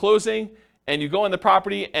before closing, and you go in the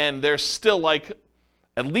property, and there's still like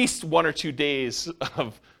at least 1 or 2 days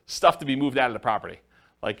of stuff to be moved out of the property.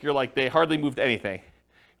 Like you're like, they hardly moved anything.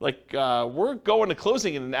 Like, we're going to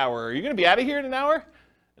closing in an hour. Are you going to be out of here in an hour? And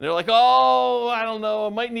they're like, oh, I don't know. I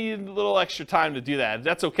might need a little extra time to do that.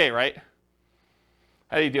 That's okay, right?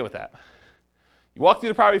 How do you deal with that? You walk through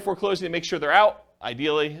the property before closing to make sure they're out,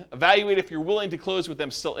 ideally. Evaluate if you're willing to close with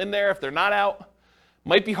them still in there. If they're not out,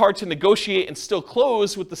 might be hard to negotiate and still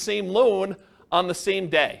close with the same loan on the same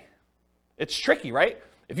day. It's tricky, right?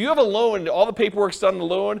 If you have a loan, all the paperwork's done on the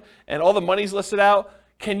loan, and all the money's listed out,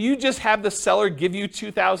 can you just have the seller give you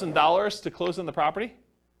 $2,000 to close on the property?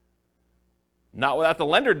 Not without the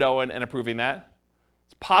lender knowing and approving that.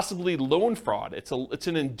 It's possibly loan fraud. It's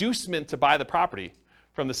an inducement to buy the property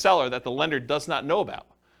from the seller that the lender does not know about.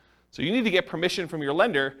 So you need to get permission from your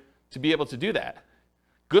lender to be able to do that.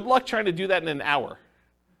 Good luck trying to do that in an hour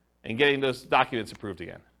and getting those documents approved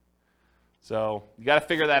again. So you got to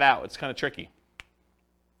figure that out. It's kind of tricky.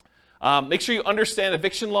 Make sure you understand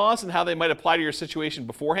eviction laws and how they might apply to your situation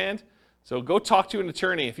beforehand. So go talk to an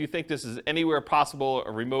attorney if you think this is anywhere possible,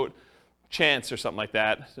 a remote chance or something like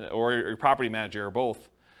that, or your property manager or both.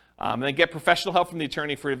 And then get professional help from the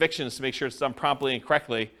attorney for evictions to make sure it's done promptly and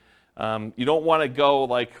correctly. You don't want to go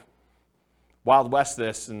like Wild West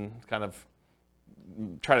this and kind of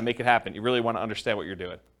try to make it happen. You really want to understand what you're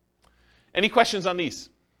doing. Any questions on these?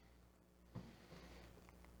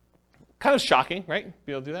 Kind of shocking, right?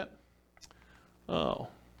 Be able to do that? Oh.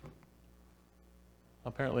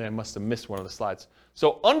 Apparently I must have missed one of the slides.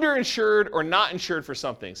 So underinsured or not insured for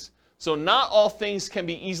some things. So not all things can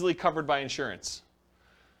be easily covered by insurance.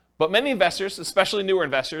 But many investors, especially newer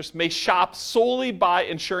investors, may shop solely by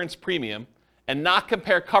insurance premium and not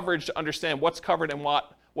compare coverage to understand what's covered and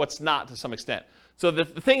what's not to some extent. So the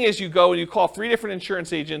thing is, you go and you call 3 different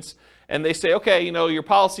insurance agents and they say, okay, your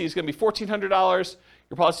policy is going to be $1,400,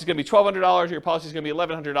 your policy is going to be $1,200, your policy is going to be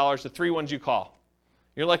 $1,100, the 3 ones you call.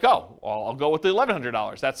 You're like, oh, well, I'll go with the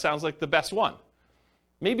 $1,100. That sounds like the best one.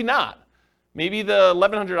 Maybe not. Maybe the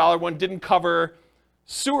 $1,100 one didn't cover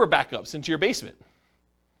sewer backups into your basement.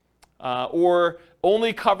 Or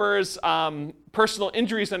only covers personal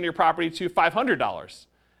injuries on your property to $500.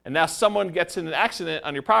 And now someone gets in an accident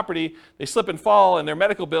on your property, they slip and fall, and their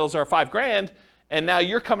medical bills are $5,000, and now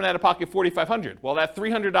you're coming out of pocket $4,500. Well, that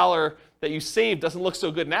 $300 that you saved doesn't look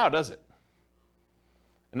so good now, does it?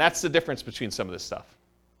 And that's the difference between some of this stuff.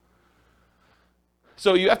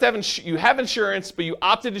 So you have to have you have insurance, but you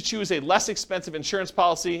opted to choose a less expensive insurance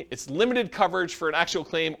policy. It's limited coverage for an actual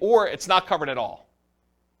claim, or it's not covered at all.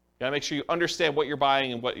 You gotta make sure you understand what you're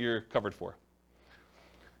buying and what you're covered for.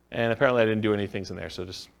 And apparently I didn't do any things in there, so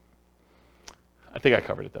I think I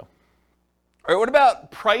covered it though. All right, what about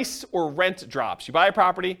price or rent drops? You buy a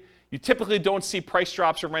property, you typically don't see price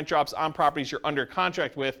drops or rent drops on properties you're under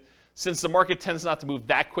contract with, since the market tends not to move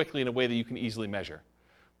that quickly in a way that you can easily measure,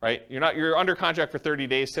 right? You're under contract for 30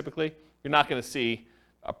 days typically. You're not going to see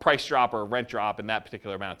a price drop or a rent drop in that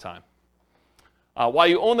particular amount of time. While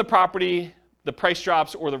you own the property, the price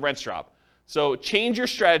drops or the rents drop. So change your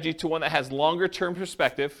strategy to one that has longer term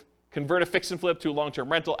perspective. Convert a fix and flip to a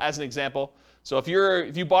long-term rental as an example. So if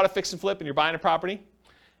you bought a fix and flip and you're buying a property,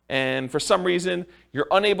 and for some reason you're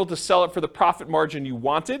unable to sell it for the profit margin you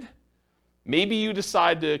wanted, maybe you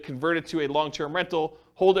decide to convert it to a long-term rental,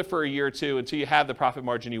 hold it for a year or two until you have the profit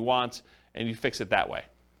margin you want, and you fix it that way.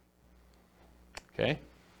 Okay.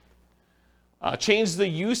 Change the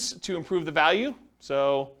use to improve the value.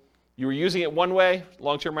 So you were using it one way,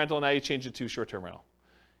 long-term rental, now you change it to short-term rental.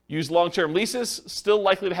 Use long-term leases, still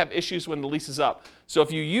likely to have issues when the lease is up. So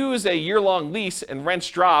if you use a year-long lease and rents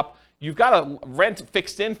drop, you've got a rent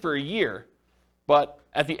fixed in for a year, but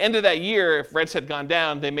at the end of that year, if rents had gone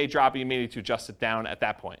down, they may drop and you may need to adjust it down at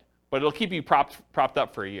that point. But it'll keep you propped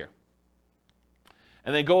up for a year.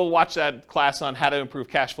 And then go watch that class on how to improve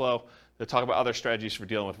cash flow. They'll talk about other strategies for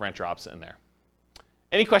dealing with rent drops in there.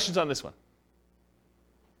 Any questions on this one?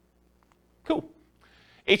 Cool.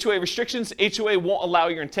 HOA restrictions. HOA won't allow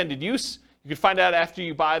your intended use. You can find out after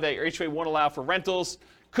you buy that your HOA won't allow for rentals.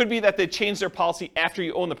 Could be that they change their policy after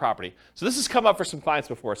you own the property. So this has come up for some clients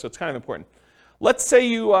before, so it's kind of important. Let's say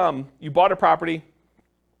you bought a property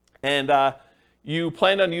and you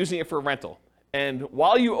planned on using it for a rental. And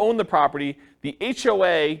while you own the property, the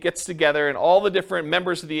HOA gets together and all the different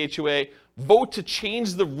members of the HOA vote to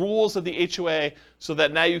change the rules of the HOA so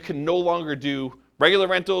that now you can no longer do regular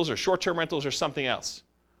rentals or short-term rentals or something else.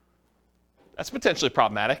 That's potentially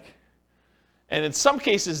problematic. And in some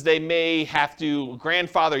cases, they may have to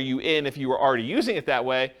grandfather you in if you were already using it that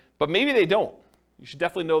way, but maybe they don't. You should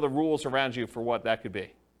definitely know the rules around you for what that could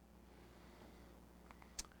be.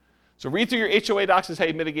 So read through your HOA docs is how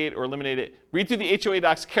you mitigate or eliminate it. Read through the HOA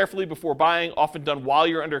docs carefully before buying, often done while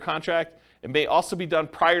you're under contract. It may also be done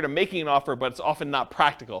prior to making an offer, but it's often not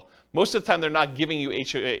practical. Most of the time, they're not giving you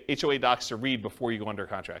HOA docs to read before you go under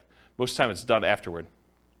contract. Most of the time, it's done afterward.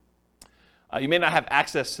 You may not have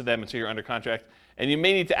access to them until you're under contract, and you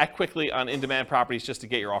may need to act quickly on in-demand properties just to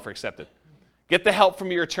get your offer accepted. Get the help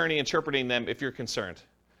from your attorney interpreting them if you're concerned.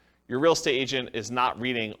 Your real estate agent is not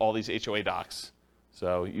reading all these HOA docs,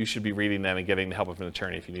 so you should be reading them and getting the help of an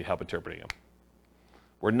attorney if you need help interpreting them.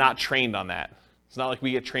 We're not trained on that. It's not like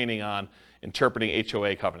we get training on interpreting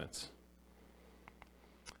HOA covenants.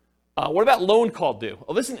 What about loan call due?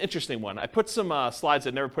 Oh, this is an interesting one. I put some slides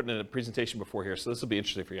I've never put in a presentation before here, so this will be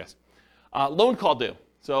interesting for you guys. Loan call due.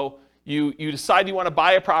 So you decide you want to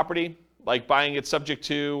buy a property, like buying it subject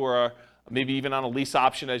to, or maybe even on a lease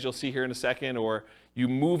option, as you'll see here in a second, or you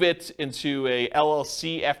move it into a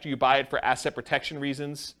LLC after you buy it for asset protection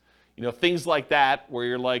reasons. You know, things like that, where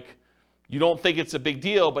you're like, you don't think it's a big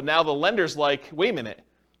deal, but now the lender's like, wait a minute,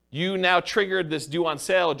 you now triggered this due on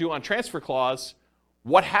sale or due on transfer clause.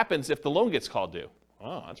 What happens if the loan gets called due?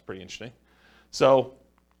 Oh, that's pretty interesting. So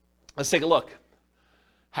let's take a look.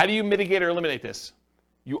 How do you mitigate or eliminate this?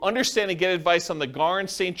 You understand and get advice on the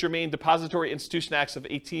Garn-St. Germain Depository Institution Acts of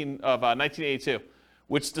 1982,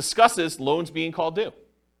 which discusses loans being called due.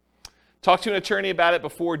 Talk to an attorney about it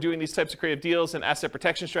before doing these types of creative deals and asset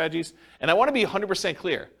protection strategies. And I want to be 100%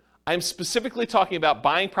 clear. I'm specifically talking about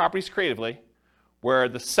buying properties creatively, where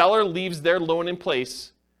the seller leaves their loan in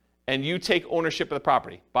place and you take ownership of the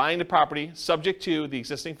property. Buying the property subject to the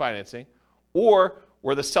existing financing, or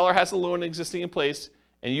where the seller has a loan existing in place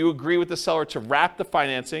and you agree with the seller to wrap the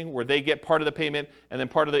financing where they get part of the payment and then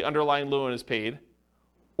part of the underlying loan is paid.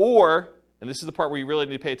 Or, and this is the part where you really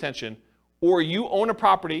need to pay attention, or you own a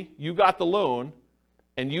property, you got the loan,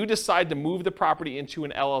 and you decide to move the property into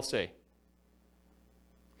an LLC.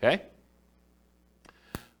 Okay?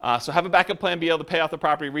 So have a backup plan, be able to pay off the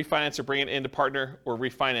property, refinance, or bring it in to partner or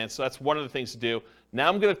refinance. So that's one of the things to do. Now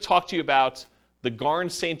I'm going to talk to you about the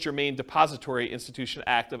Garn-St. Germain Depository Institution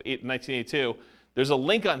Act of 1982. There's a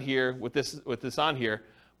link on here with this on here,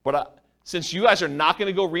 but since you guys are not going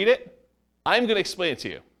to go read it, I'm going to explain it to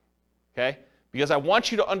you, okay? Because I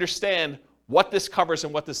want you to understand what this covers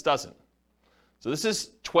and what this doesn't. So this is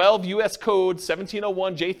 12 U.S. Code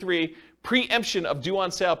 1701 J3, preemption of due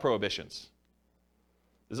on sale prohibitions.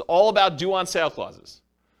 This is all about due on sale clauses.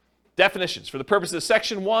 Definitions. For the purposes of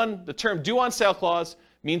Section 1, the term due on sale clause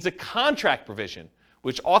means a contract provision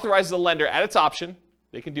which authorizes the lender at its option,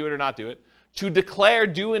 they can do it or not do it, to declare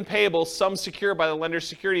due and payable sums secured by the lender's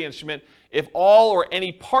security instrument if all or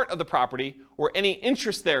any part of the property or any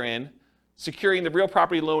interest therein securing the real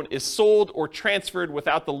property loan is sold or transferred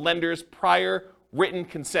without the lender's prior written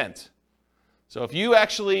consent. So if you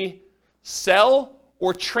actually sell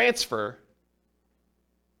or transfer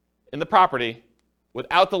in the property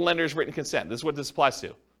without the lender's written consent, this is what this applies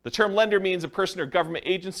to. The term lender means a person or government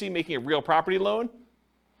agency making a real property loan,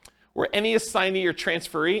 or any assignee or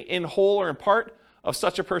transferee in whole or in part of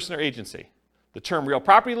such a person or agency. The term real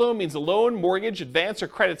property loan means a loan, mortgage, advance, or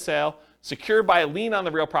credit sale secured by a lien on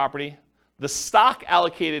the real property, the stock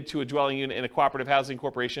allocated to a dwelling unit in a cooperative housing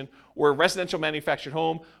corporation or a residential manufactured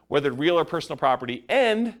home, whether real or personal property,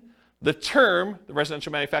 and the term, the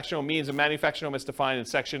residential manufactured home, means a manufactured home is defined in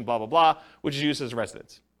section blah, blah, blah, which is used as a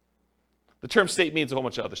residence. The term state means a whole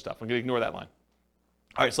bunch of other stuff. I'm going to ignore that line.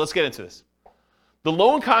 All right, so let's get into this. The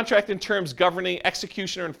loan contract and terms governing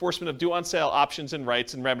execution or enforcement of due on sale options and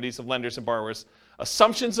rights and remedies of lenders and borrowers,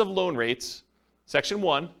 assumptions of loan rates, section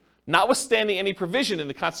 1, notwithstanding any provision in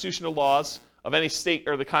the constitutional laws of any state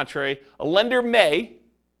or the contrary, a lender may,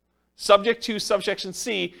 subject to subsection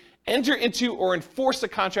C, enter into or enforce a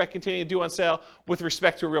contract containing a due on sale with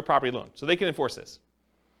respect to a real property loan. So they can enforce this.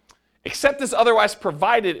 Except as otherwise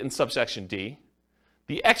provided in subsection D,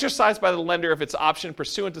 the exercise by the lender of its option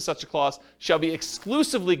pursuant to such a clause shall be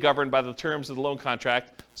exclusively governed by the terms of the loan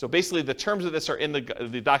contract. So basically the terms of this are in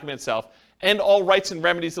the document itself, and all rights and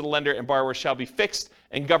remedies of the lender and borrower shall be fixed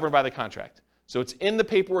and governed by the contract. So it's in the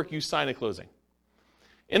paperwork you sign at closing.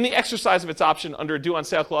 In the exercise of its option under a due on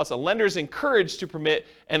sale clause, a lender is encouraged to permit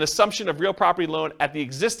an assumption of real property loan at the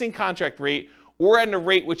existing contract rate or at a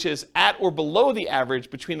rate which is at or below the average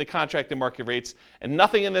between the contract and market rates, and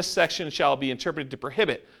nothing in this section shall be interpreted to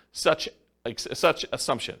prohibit such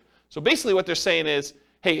assumption. So basically what they're saying is,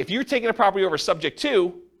 hey, if you're taking a property over subject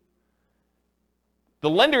to, the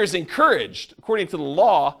lender is encouraged, according to the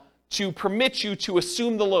law, to permit you to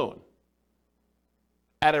assume the loan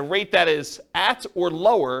at a rate that is at or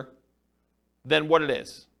lower than what it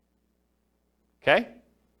is. Okay?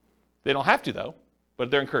 They don't have to, though, but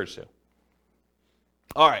they're encouraged to.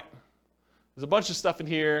 All right. There's a bunch of stuff in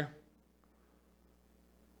here.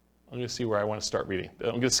 I'm going to see where I want to start reading. I'm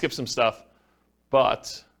going to skip some stuff.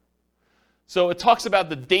 But, so it talks about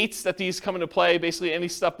the dates that these come into play, basically any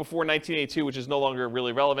stuff before 1982, which is no longer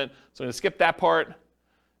really relevant. So I'm going to skip that part.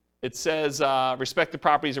 It says respective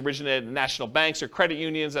properties originated in national banks or credit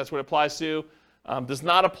unions. That's what it applies to. Does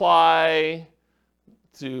not apply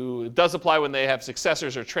to, it does apply when they have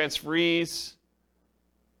successors or transferees.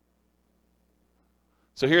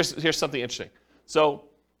 So here's something interesting. So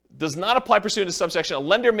does not apply pursuant to subsection. A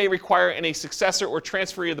lender may require any successor or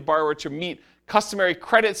transferee of the borrower to meet customary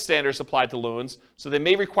credit standards applied to loans. So they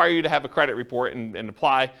may require you to have a credit report and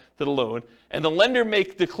apply to the loan. And the lender may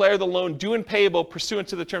declare the loan due and payable pursuant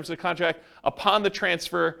to the terms of the contract upon the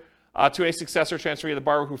transfer to a successor or transferee of the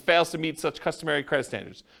borrower who fails to meet such customary credit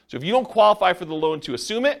standards. So if you don't qualify for the loan to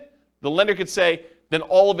assume it, the lender could say, then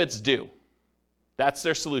all of it's due. That's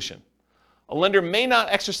their solution. A lender may not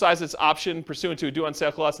exercise its option pursuant to a due on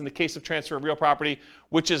sale clause in the case of transfer of real property,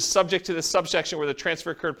 which is subject to this subsection where the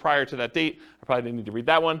transfer occurred prior to that date. I probably didn't need to read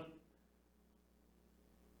that one.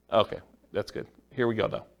 Okay, that's good. Here we go,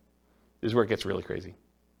 though. This is where it gets really crazy.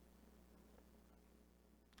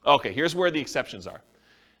 Okay, here's where the exceptions are.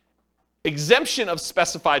 Exemption of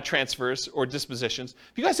specified transfers or dispositions.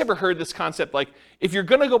 Have you guys ever heard this concept? Like, if you're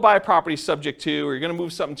going to go buy a property subject to, or you're going to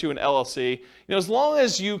move something to an LLC, as long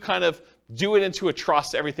as you kind of do it into a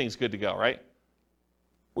trust, everything's good to go, right?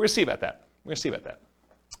 We're going to see about that.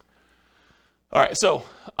 All right, so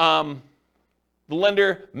the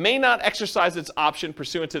lender may not exercise its option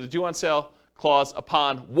pursuant to the due on sale clause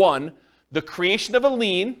upon 1, the creation of a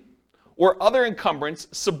lien or other encumbrance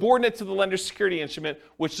subordinate to the lender's security instrument,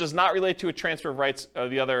 which does not relate to a transfer of rights of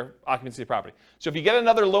the other occupancy of the property. So if you get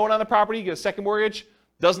another loan on the property, you get a second mortgage,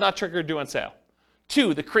 does not trigger due on sale.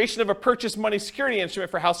 2, the creation of a purchase money security instrument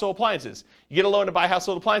for household appliances. You get a loan to buy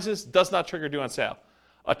household appliances, does not trigger due on sale.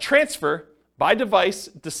 A transfer by device,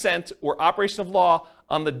 descent, or operation of law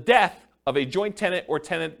on the death of a joint tenant or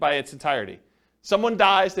tenant by its entirety. Someone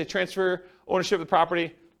dies, they transfer ownership of the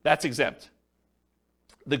property, that's exempt.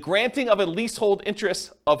 The granting of a leasehold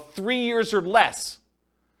interest of 3 years or less.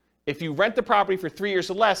 If you rent the property for 3 years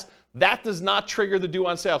or less, that does not trigger the due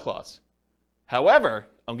on sale clause. However,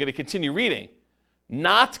 I'm going to continue reading.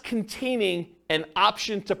 Not containing an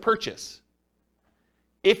option to purchase.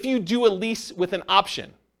 If you do a lease with an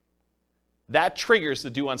option, that triggers the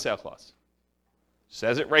due on sale clause.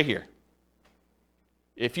 Says it right here.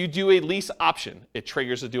 If you do a lease option, it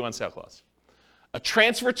triggers the due on sale clause. A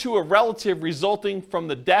transfer to a relative resulting from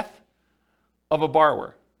the death of a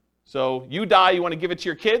borrower. So you die, you want to give it to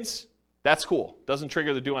your kids, that's cool. Doesn't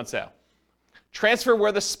trigger the due on sale. Transfer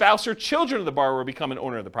where the spouse or children of the borrower become an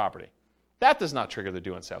owner of the property. That does not trigger the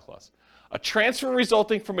due on sale clause. A transfer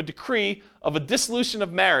resulting from a decree of a dissolution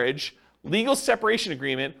of marriage, legal separation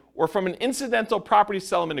agreement, or from an incidental property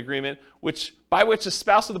settlement agreement by which the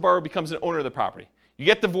spouse of the borrower becomes an owner of the property. You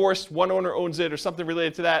get divorced, one owner owns it, or something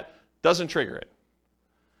related to that, doesn't trigger it.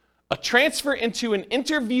 A transfer into an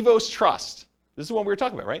inter vivos trust. This is the one we were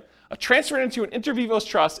talking about, right? A transfer into an inter vivos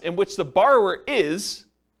trust in which the borrower is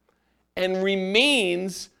and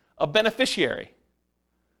remains a beneficiary,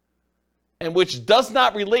 and which does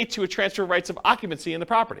not relate to a transfer of rights of occupancy in the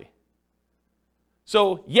property.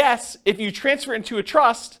 So yes, if you transfer into a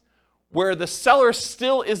trust where the seller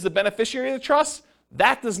still is the beneficiary of the trust,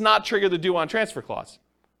 that does not trigger the due on transfer clause.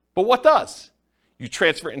 But what does? You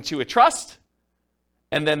transfer into a trust,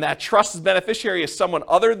 and then that trust's beneficiary is someone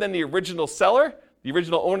other than the original seller, the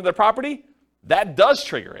original owner of the property, that does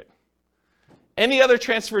trigger it. Any other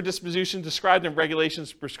transfer or disposition described in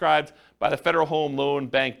regulations prescribed by the Federal Home Loan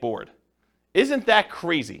Bank Board. Isn't that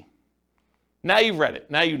crazy? Now you've read it.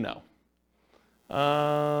 Now you know.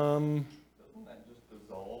 Doesn't that just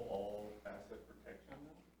dissolve all asset protection?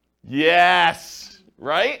 Yes,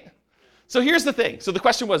 right? So here's the thing. So the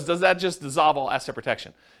question was, does that just dissolve all asset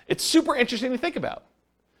protection? It's super interesting to think about.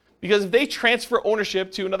 Because if they transfer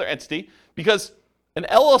ownership to another entity, because an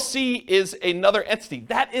LLC is another entity,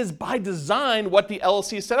 that is by design what the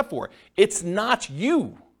LLC is set up for. It's not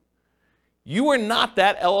you. You are not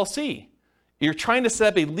that LLC. You're trying to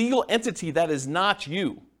set up a legal entity that is not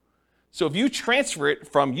you. So if you transfer it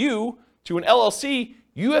from you to an LLC,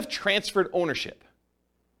 you have transferred ownership.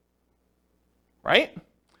 Right?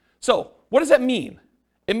 So what does that mean?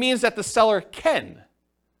 It means that the seller can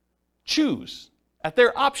choose, at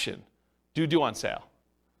their option, do due on sale.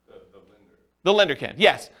 The lender can,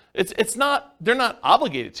 yes. It's not, they're not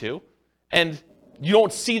obligated to, and you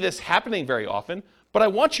don't see this happening very often, but I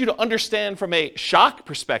want you to understand from a shock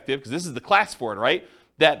perspective, because this is the class for it, right?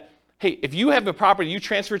 That, hey, if you have a property you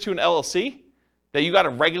transfer to an LLC that you got a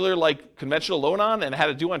regular, like, conventional loan on and had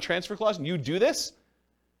a due on transfer clause, and you do this,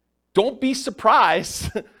 don't be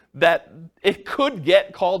surprised that it could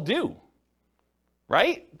get called due,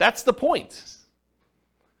 right? That's the point.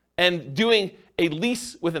 And doing a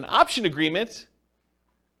lease with an option agreement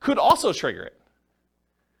could also trigger it.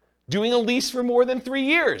 Doing a lease for more than 3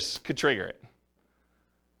 years could trigger it.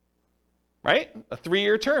 Right? A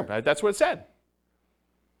 3-year term. That's what it said.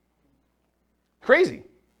 Crazy.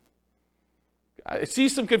 I see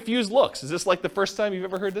some confused looks. Is this like the first time you've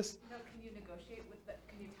ever heard this? No, can you negotiate with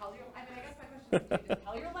can you tell your, I guess my question is, can you just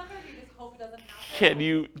tell your lender, or do you just hope it doesn't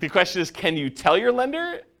happen? The question is, can you tell your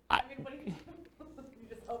lender? I mean, what do you do? You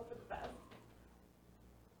just hope for the best.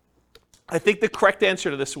 I think the correct answer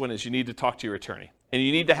to this one is you need to talk to your attorney. And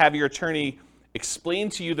you need to have your attorney explain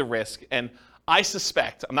to you the risk. And I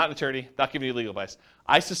suspect, I'm not an attorney, not giving you legal advice,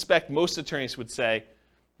 I suspect most attorneys would say,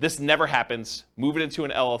 this never happens, move it into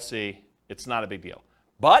an LLC, it's not a big deal.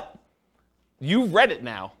 But you've read it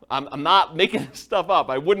now. I'm not making this stuff up.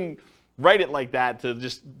 I wouldn't write it like that to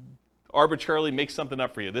just arbitrarily make something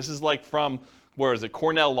up for you. This is like from, where is it,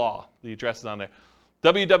 Cornell Law. The address is on there.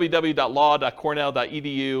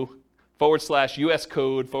 www.law.cornell.edu/US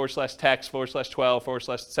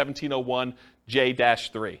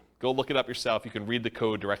code/text/12/1701J-3. Go look it up yourself. You can read the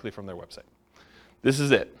code directly from their website. This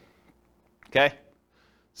is it. Okay?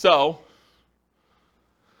 So,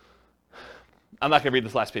 I'm not going to read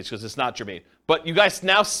this last page because it's not germane. But you guys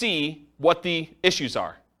now see what the issues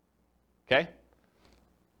are. Okay?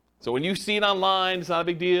 So when you see it online, it's not a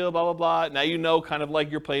big deal, blah, blah, blah. Now you know kind of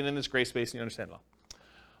like you're playing in this gray space and you understand it all.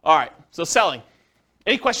 All right, so selling.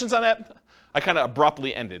 Any questions on that? I kind of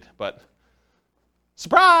abruptly ended, but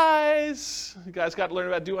surprise! You guys got to learn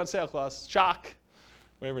about due on sale clause. Shock.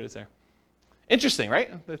 Whatever it is there. Interesting, right?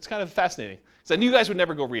 It's kind of fascinating. So I knew you guys would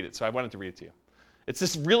never go read it, so I wanted to read it to you. It's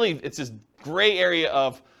this gray area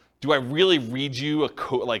of, do I really read you a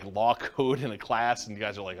code, like law code in a class? And you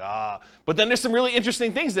guys are like, ah. But then there's some really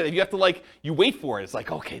interesting things that you have to like, you wait for it. It's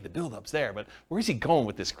like, okay, the build-up's there, but where is he going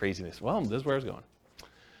with this craziness? Well, this is where I was going.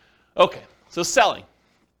 Okay, so selling.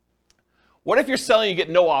 What if you're selling and you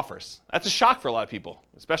get no offers? That's a shock for a lot of people,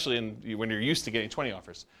 especially when you're used to getting 20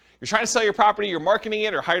 offers. You're trying to sell your property, you're marketing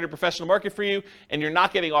it or hired a professional market for you, and you're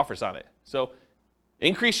not getting offers on it. So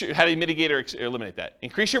How do you mitigate or eliminate that?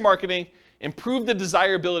 Increase your marketing, improve the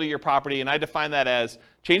desirability of your property, and I define that as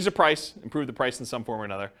change the price, improve the price in some form or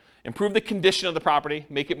another, improve the condition of the property,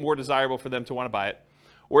 make it more desirable for them to want to buy it,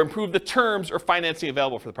 or improve the terms or financing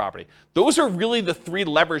available for the property. Those are really the 3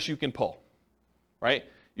 levers you can pull, right?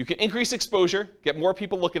 You can increase exposure, get more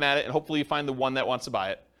people looking at it, and hopefully you find the one that wants to buy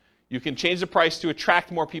it. You can change the price to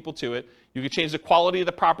attract more people to it. You can change the quality of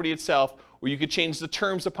the property itself, or you could change the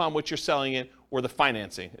terms upon which you're selling it, or the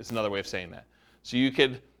financing is another way of saying that. So you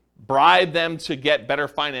could bribe them to get better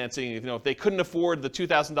financing. If they couldn't afford the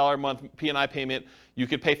 $2,000 a month P&I payment, you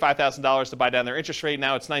could pay $5,000 to buy down their interest rate.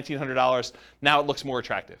 Now it's $1,900. Now it looks more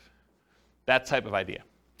attractive. That type of idea.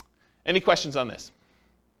 Any questions on this?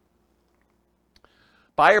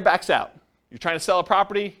 Buyer backs out. You're trying to sell a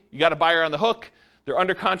property. You got a buyer on the hook. They're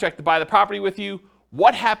under contract to buy the property with you.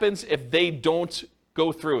 What happens if they don't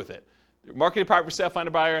go through with it? They're marketing property for sale, find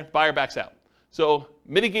a buyer, buyer backs out. So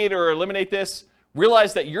mitigate or eliminate this.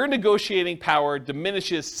 Realize that your negotiating power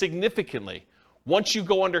diminishes significantly once you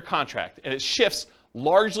go under contract, and it shifts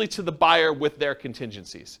largely to the buyer with their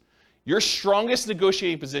contingencies. Your strongest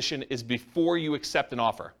negotiating position is before you accept an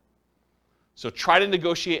offer. So try to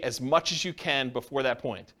negotiate as much as you can before that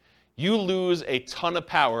point. You lose a ton of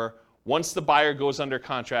power once the buyer goes under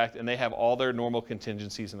contract and they have all their normal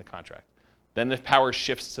contingencies in the contract. Then the power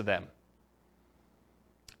shifts to them.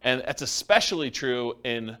 And that's especially true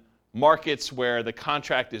in markets where the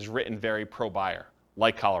contract is written very pro-buyer,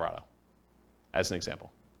 like Colorado, as an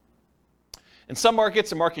example. In some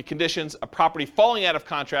markets and market conditions, a property falling out of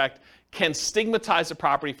contract can stigmatize the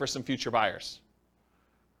property for some future buyers.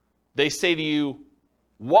 They say to you,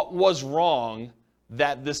 what was wrong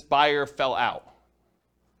that this buyer fell out?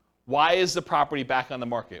 Why is the property back on the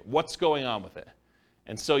market? What's going on with it?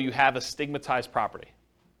 And so you have a stigmatized property.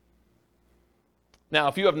 Now,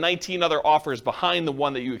 if you have 19 other offers behind the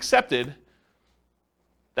one that you accepted,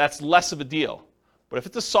 that's less of a deal. But if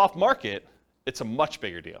it's a soft market, it's a much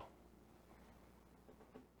bigger deal.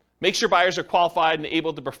 Make sure buyers are qualified and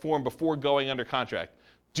able to perform before going under contract.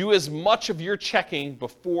 Do as much of your checking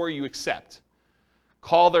before you accept.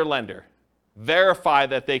 Call their lender. Verify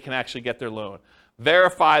that they can actually get their loan.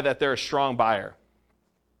 Verify that they're a strong buyer.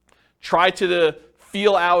 Try to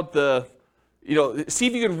feel out see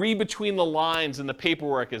if you can read between the lines in the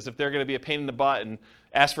paperwork as if they're going to be a pain in the butt and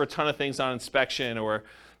ask for a ton of things on inspection or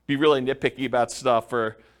be really nitpicky about stuff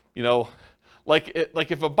or, like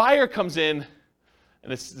if a buyer comes in,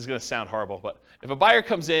 and this is going to sound horrible, but if a buyer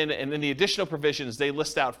comes in and in the additional provisions, they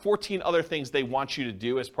list out 14 other things they want you to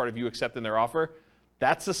do as part of you accepting their offer,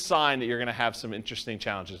 that's a sign that you're going to have some interesting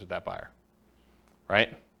challenges with that buyer,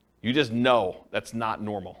 right? You just know that's not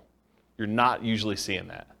normal. You're not usually seeing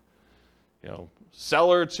that.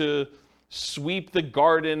 Seller to sweep the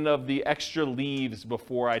garden of the extra leaves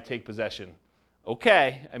before I take possession.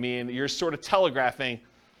 Okay, you're sort of telegraphing,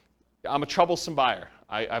 I'm a troublesome buyer.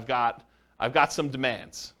 I've got some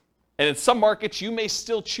demands. And in some markets, you may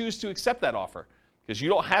still choose to accept that offer because you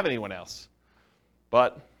don't have anyone else.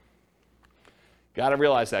 But got to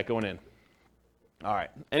realize that going in. All right,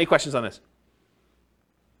 any questions on this?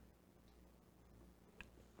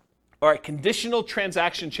 All right, conditional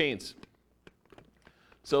transaction chains.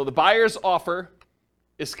 So the buyer's offer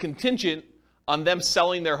is contingent on them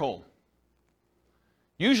selling their home.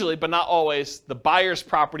 Usually, but not always, the buyer's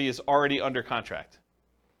property is already under contract.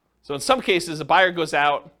 So in some cases, a buyer goes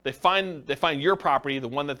out, they find your property, the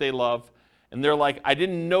one that they love, and they're like, I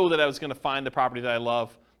didn't know that I was going to find the property that I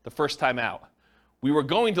love the first time out. We were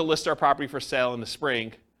going to list our property for sale in the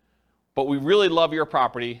spring, but we really love your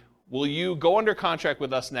property. Will you go under contract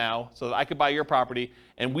with us now so that I could buy your property,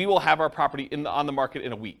 and we will have our property on the market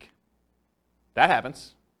in a week? That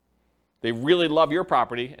happens. They really love your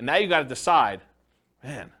property, and now you got to decide,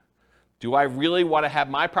 man, do I really want to have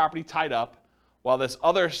my property tied up while this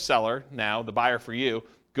other seller, now the buyer for you,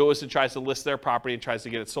 goes and tries to list their property and tries to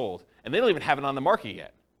get it sold? And they don't even have it on the market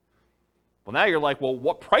yet. Well, now you're like, well,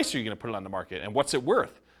 what price are you going to put it on the market, and what's it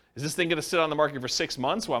worth? Is this thing going to sit on the market for 6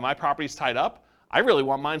 months while my property's tied up? I really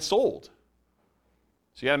want mine sold.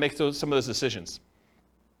 So you got to make some of those decisions.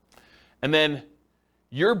 And then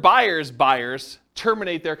your buyers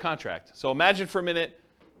terminate their contract. So imagine for a minute,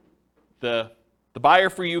 the buyer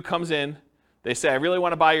for you comes in. They say, I really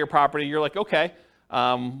want to buy your property. You're like, okay,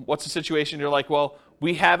 what's the situation? You're like, well,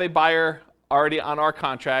 we have a buyer already on our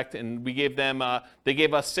contract, and we gave them, they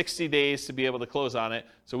gave us 60 days to be able to close on it.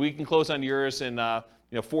 So we can close on yours in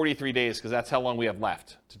 43 days because that's how long we have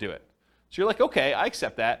left to do it. So you're like, okay, I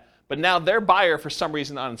accept that. But now their buyer, for some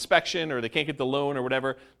reason on inspection or they can't get the loan or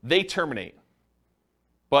whatever, they terminate.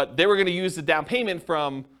 But they were going to use the down payment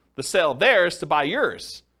from the sale of theirs to buy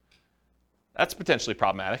yours. That's potentially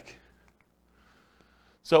problematic.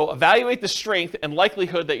 So evaluate the strength and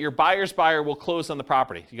likelihood that your buyer's buyer will close on the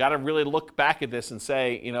property. You got to really look back at this and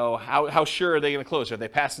say, how sure are they going to close? Are they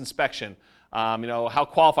past inspection? How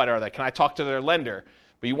qualified are they? Can I talk to their lender?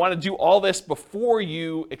 But you want to do all this before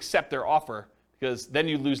you accept their offer, because then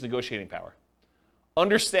you lose negotiating power.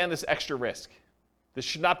 Understand this extra risk. This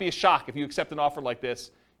should not be a shock. If you accept an offer like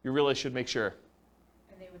this, you really should make sure.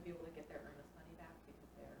 And they would be able to get their earnest money back because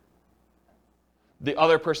they're... The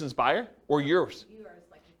other person's buyer or yours? Yours,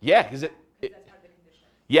 like... Yeah, because that's part of the condition.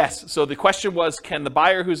 Yes, so the question was, can the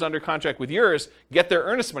buyer who's under contract with yours get their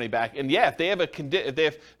earnest money back? And yeah, if they have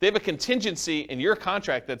a contingency in your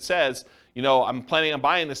contract that says, I'm planning on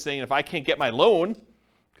buying this thing, and if I can't get my loan,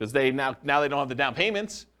 because they now they don't have the down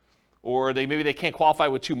payments, or maybe they can't qualify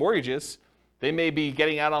with 2 mortgages, they may be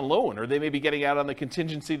getting out on loan, or they may be getting out on the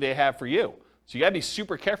contingency they have for you. So you got to be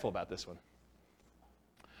super careful about this one.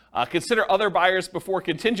 Consider other buyers before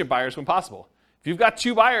contingent buyers when possible. If you've got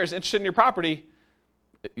 2 buyers interested in your property,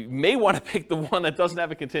 you may want to pick the one that doesn't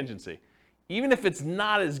have a contingency, even if it's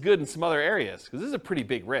not as good in some other areas, because this is a pretty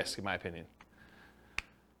big risk, in my opinion.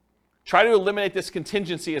 Try to eliminate this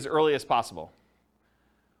contingency as early as possible.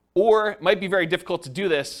 Or it might be very difficult to do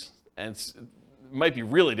this, and it might be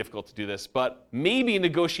really difficult to do this, but maybe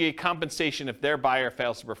negotiate compensation if their buyer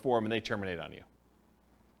fails to perform and they terminate on you.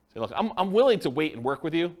 Say, look, I'm willing to wait and work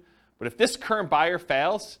with you, but if this current buyer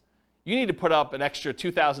fails, you need to put up an extra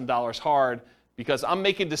 $2,000 hard, because I'm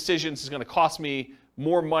making decisions it's going to cost me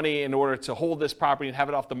more money in order to hold this property and have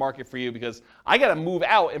it off the market for you, because I got to move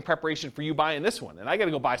out in preparation for you buying this one, and I got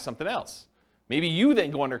to go buy something else. Maybe you then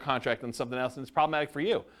go under contract on something else, and it's problematic for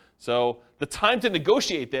you. So the time to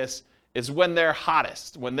negotiate this is when they're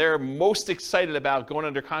hottest, when they're most excited about going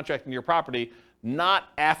under contract in your property, not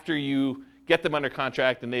after you get them under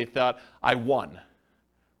contract and they thought, I won,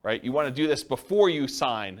 right? You want to do this before you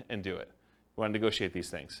sign and do it. You want to negotiate these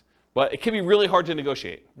things. But it can be really hard to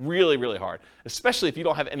negotiate, really, really hard, especially if you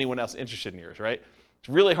don't have anyone else interested in yours, right? It's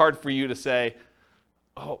really hard for you to say,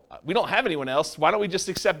 oh, we don't have anyone else. Why don't we just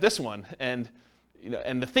accept this one? And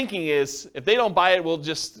the thinking is, if they don't buy it, we'll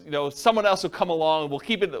just, someone else will come along. We'll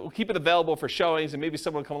keep it available for showings, and maybe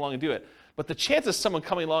someone will come along and do it. But the chance of someone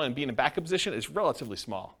coming along and being in a backup position is relatively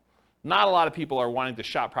small. Not a lot of people are wanting to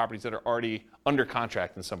shop properties that are already under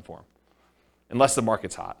contract in some form, unless the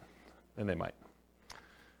market's hot, then they might.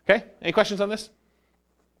 Okay, any questions on this?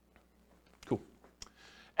 Cool.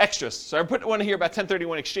 Extras. So I put one here about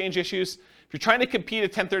 1031 exchange issues. If you're trying to compete a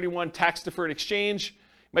 1031 tax-deferred exchange,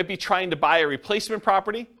 you might be trying to buy a replacement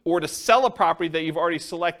property or to sell a property that you've already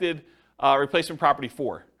selected a replacement property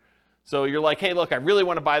for. So you're like, hey, look, I really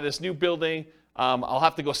want to buy this new building. I'll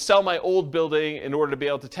have to go sell my old building in order to be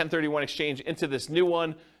able to 1031 exchange into this new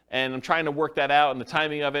one, and I'm trying to work that out and the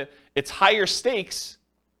timing of it. It's higher stakes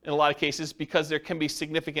in a lot of cases because there can be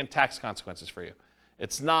significant tax consequences for you.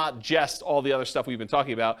 It's not just all the other stuff we've been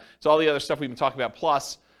talking about. It's all the other stuff we've been talking about,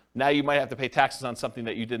 plus now you might have to pay taxes on something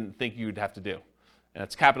that you didn't think you would have to do. And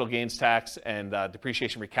it's capital gains tax and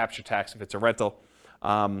depreciation recapture tax if it's a rental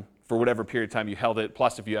for whatever period of time you held it,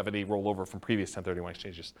 plus if you have any rollover from previous 1031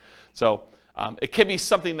 exchanges. So it can be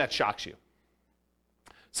something that shocks you.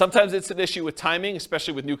 Sometimes it's an issue with timing,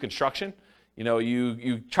 especially with new construction.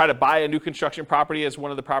 You try to buy a new construction property as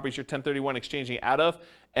one of the properties you're 1031 exchanging out of,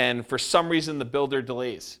 and for some reason the builder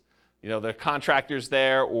delays. The contractor's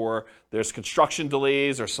there, or there's construction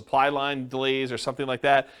delays or supply line delays or something like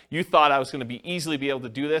that. You thought I was going to easily be able to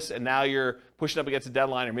do this, and now you're pushing up against a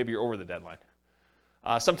deadline, or maybe you're over the deadline.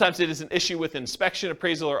 Sometimes it is an issue with inspection,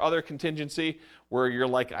 appraisal, or other contingency where you're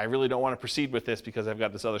like, I really don't want to proceed with this because I've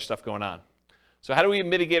got this other stuff going on. So how do we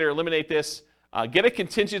mitigate or eliminate this? Get a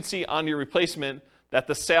contingency on your replacement that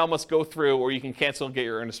the sale must go through, or you can cancel and get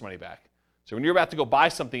your earnest money back. So when you're about to go buy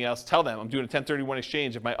something else, tell them, I'm doing a 1031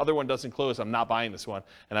 exchange. If my other one doesn't close, I'm not buying this one.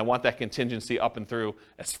 And I want that contingency up and through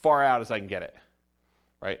as far out as I can get it,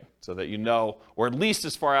 right? So that you know, or at least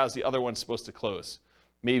as far out as the other one's supposed to close.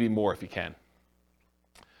 Maybe more if you can.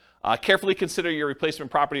 Carefully consider your replacement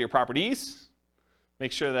property or properties.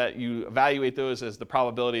 Make sure that you evaluate those as the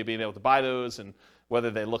probability of being able to buy those, and whether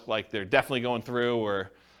they look like they're definitely going through,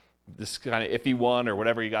 or this kind of iffy one, or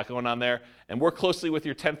whatever you got going on there. And work closely with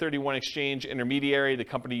your 1031 exchange intermediary, the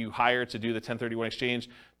company you hire to do the 1031 exchange,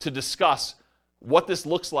 to discuss what this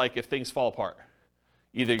looks like if things fall apart.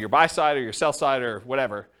 Either your buy side or your sell side or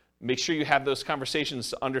whatever. Make sure you have those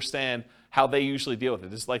conversations to understand how they usually deal with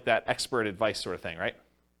it. This is like that expert advice sort of thing, right?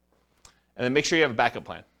 And then make sure you have a backup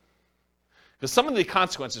plan. Because some of the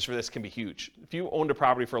consequences for this can be huge. If you owned a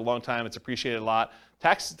property for a long time, it's appreciated a lot.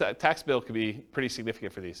 Tax bill could be pretty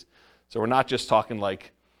significant for these. So we're not just talking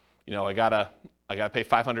like, I gotta pay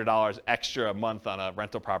 $500 extra a month on a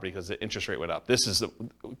rental property because the interest rate went up. This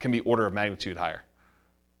can be orders of magnitude higher,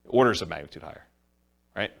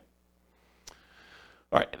 right?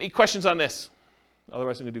 All right, any questions on this?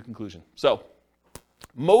 Otherwise, I'm going to do conclusion. So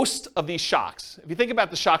most of these shocks, if you think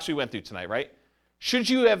about the shocks we went through tonight, right? Should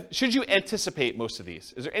you anticipate most of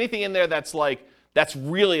these? Is there anything in there that's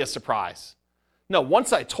really a surprise? No,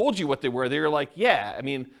 once I told you what they were like, yeah, I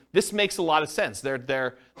mean, this makes a lot of sense.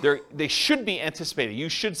 They should be anticipated. You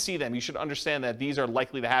should see them. You should understand that these are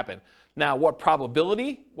likely to happen. Now, what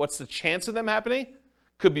probability? What's the chance of them happening?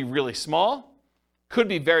 Could be really small, could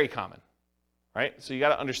be very common, right? So you got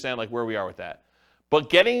to understand where we are with that.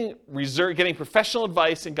 But getting professional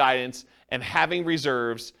advice and guidance and having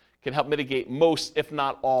reserves can help mitigate most, if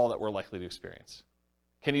not all, that we're likely to experience.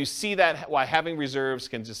 Can you see that? Why having reserves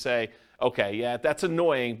can just say, okay, yeah, that's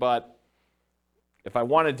annoying, but if I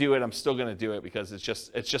want to do it, I'm still going to do it because it's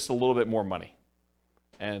just a little bit more money.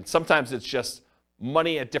 And sometimes it's just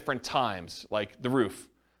money at different times, like the roof.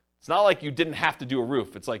 It's not like you didn't have to do a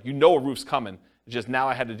roof. It's like a roof's coming. It's just now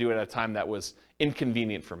I had to do it at a time that was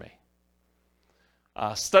inconvenient for me.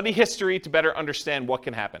 Study history to better understand what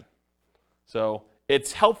can happen. So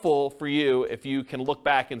it's helpful for you if you can look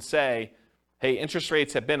back and say, hey, interest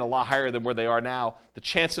rates have been a lot higher than where they are now. The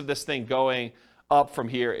chance of this thing going up from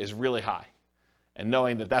here is really high. And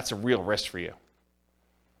knowing that that's a real risk for you.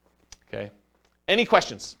 Okay? Any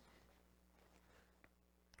questions?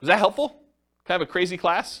 Was that helpful? Kind of a crazy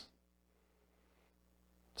class?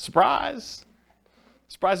 Surprise.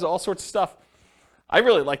 Surprise at all sorts of stuff. I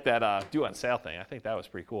really like that due on sale thing. I think that was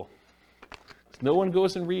pretty cool. No one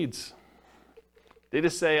goes and reads. They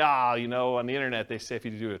just say, on the internet, they say if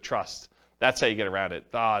you do a trust, that's how you get around it.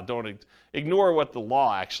 Don't ignore what the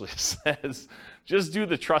law actually says. Just do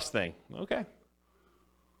the trust thing. Okay.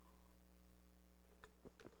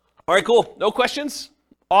 All right, cool. No questions?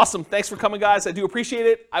 Awesome. Thanks for coming, guys. I do appreciate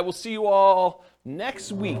it. I will see you all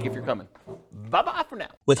next week if you're coming. Bye-bye for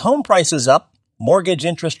now. With home prices up, mortgage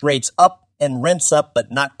interest rates up, and rents up,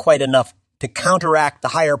 but not quite enough to counteract the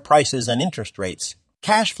higher prices and interest rates,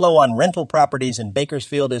 cash flow on rental properties in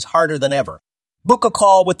Bakersfield is harder than ever. Book a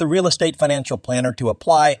call with the Real Estate Financial Planner to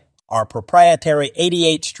apply our proprietary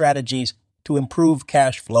 88 strategies to improve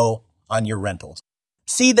cash flow on your rentals.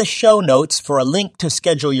 See the show notes for a link to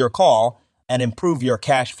schedule your call and improve your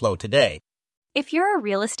cash flow today. If you're a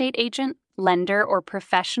real estate agent, lender, or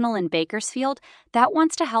professional in Bakersfield that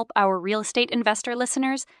wants to help our real estate investor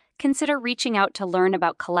listeners, consider reaching out to learn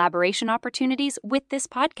about collaboration opportunities with this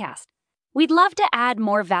podcast. We'd love to add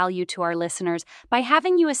more value to our listeners by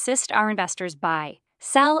having you assist our investors buy,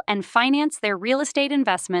 sell, and finance their real estate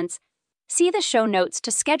investments. See the show notes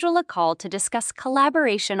to schedule a call to discuss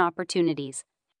collaboration opportunities.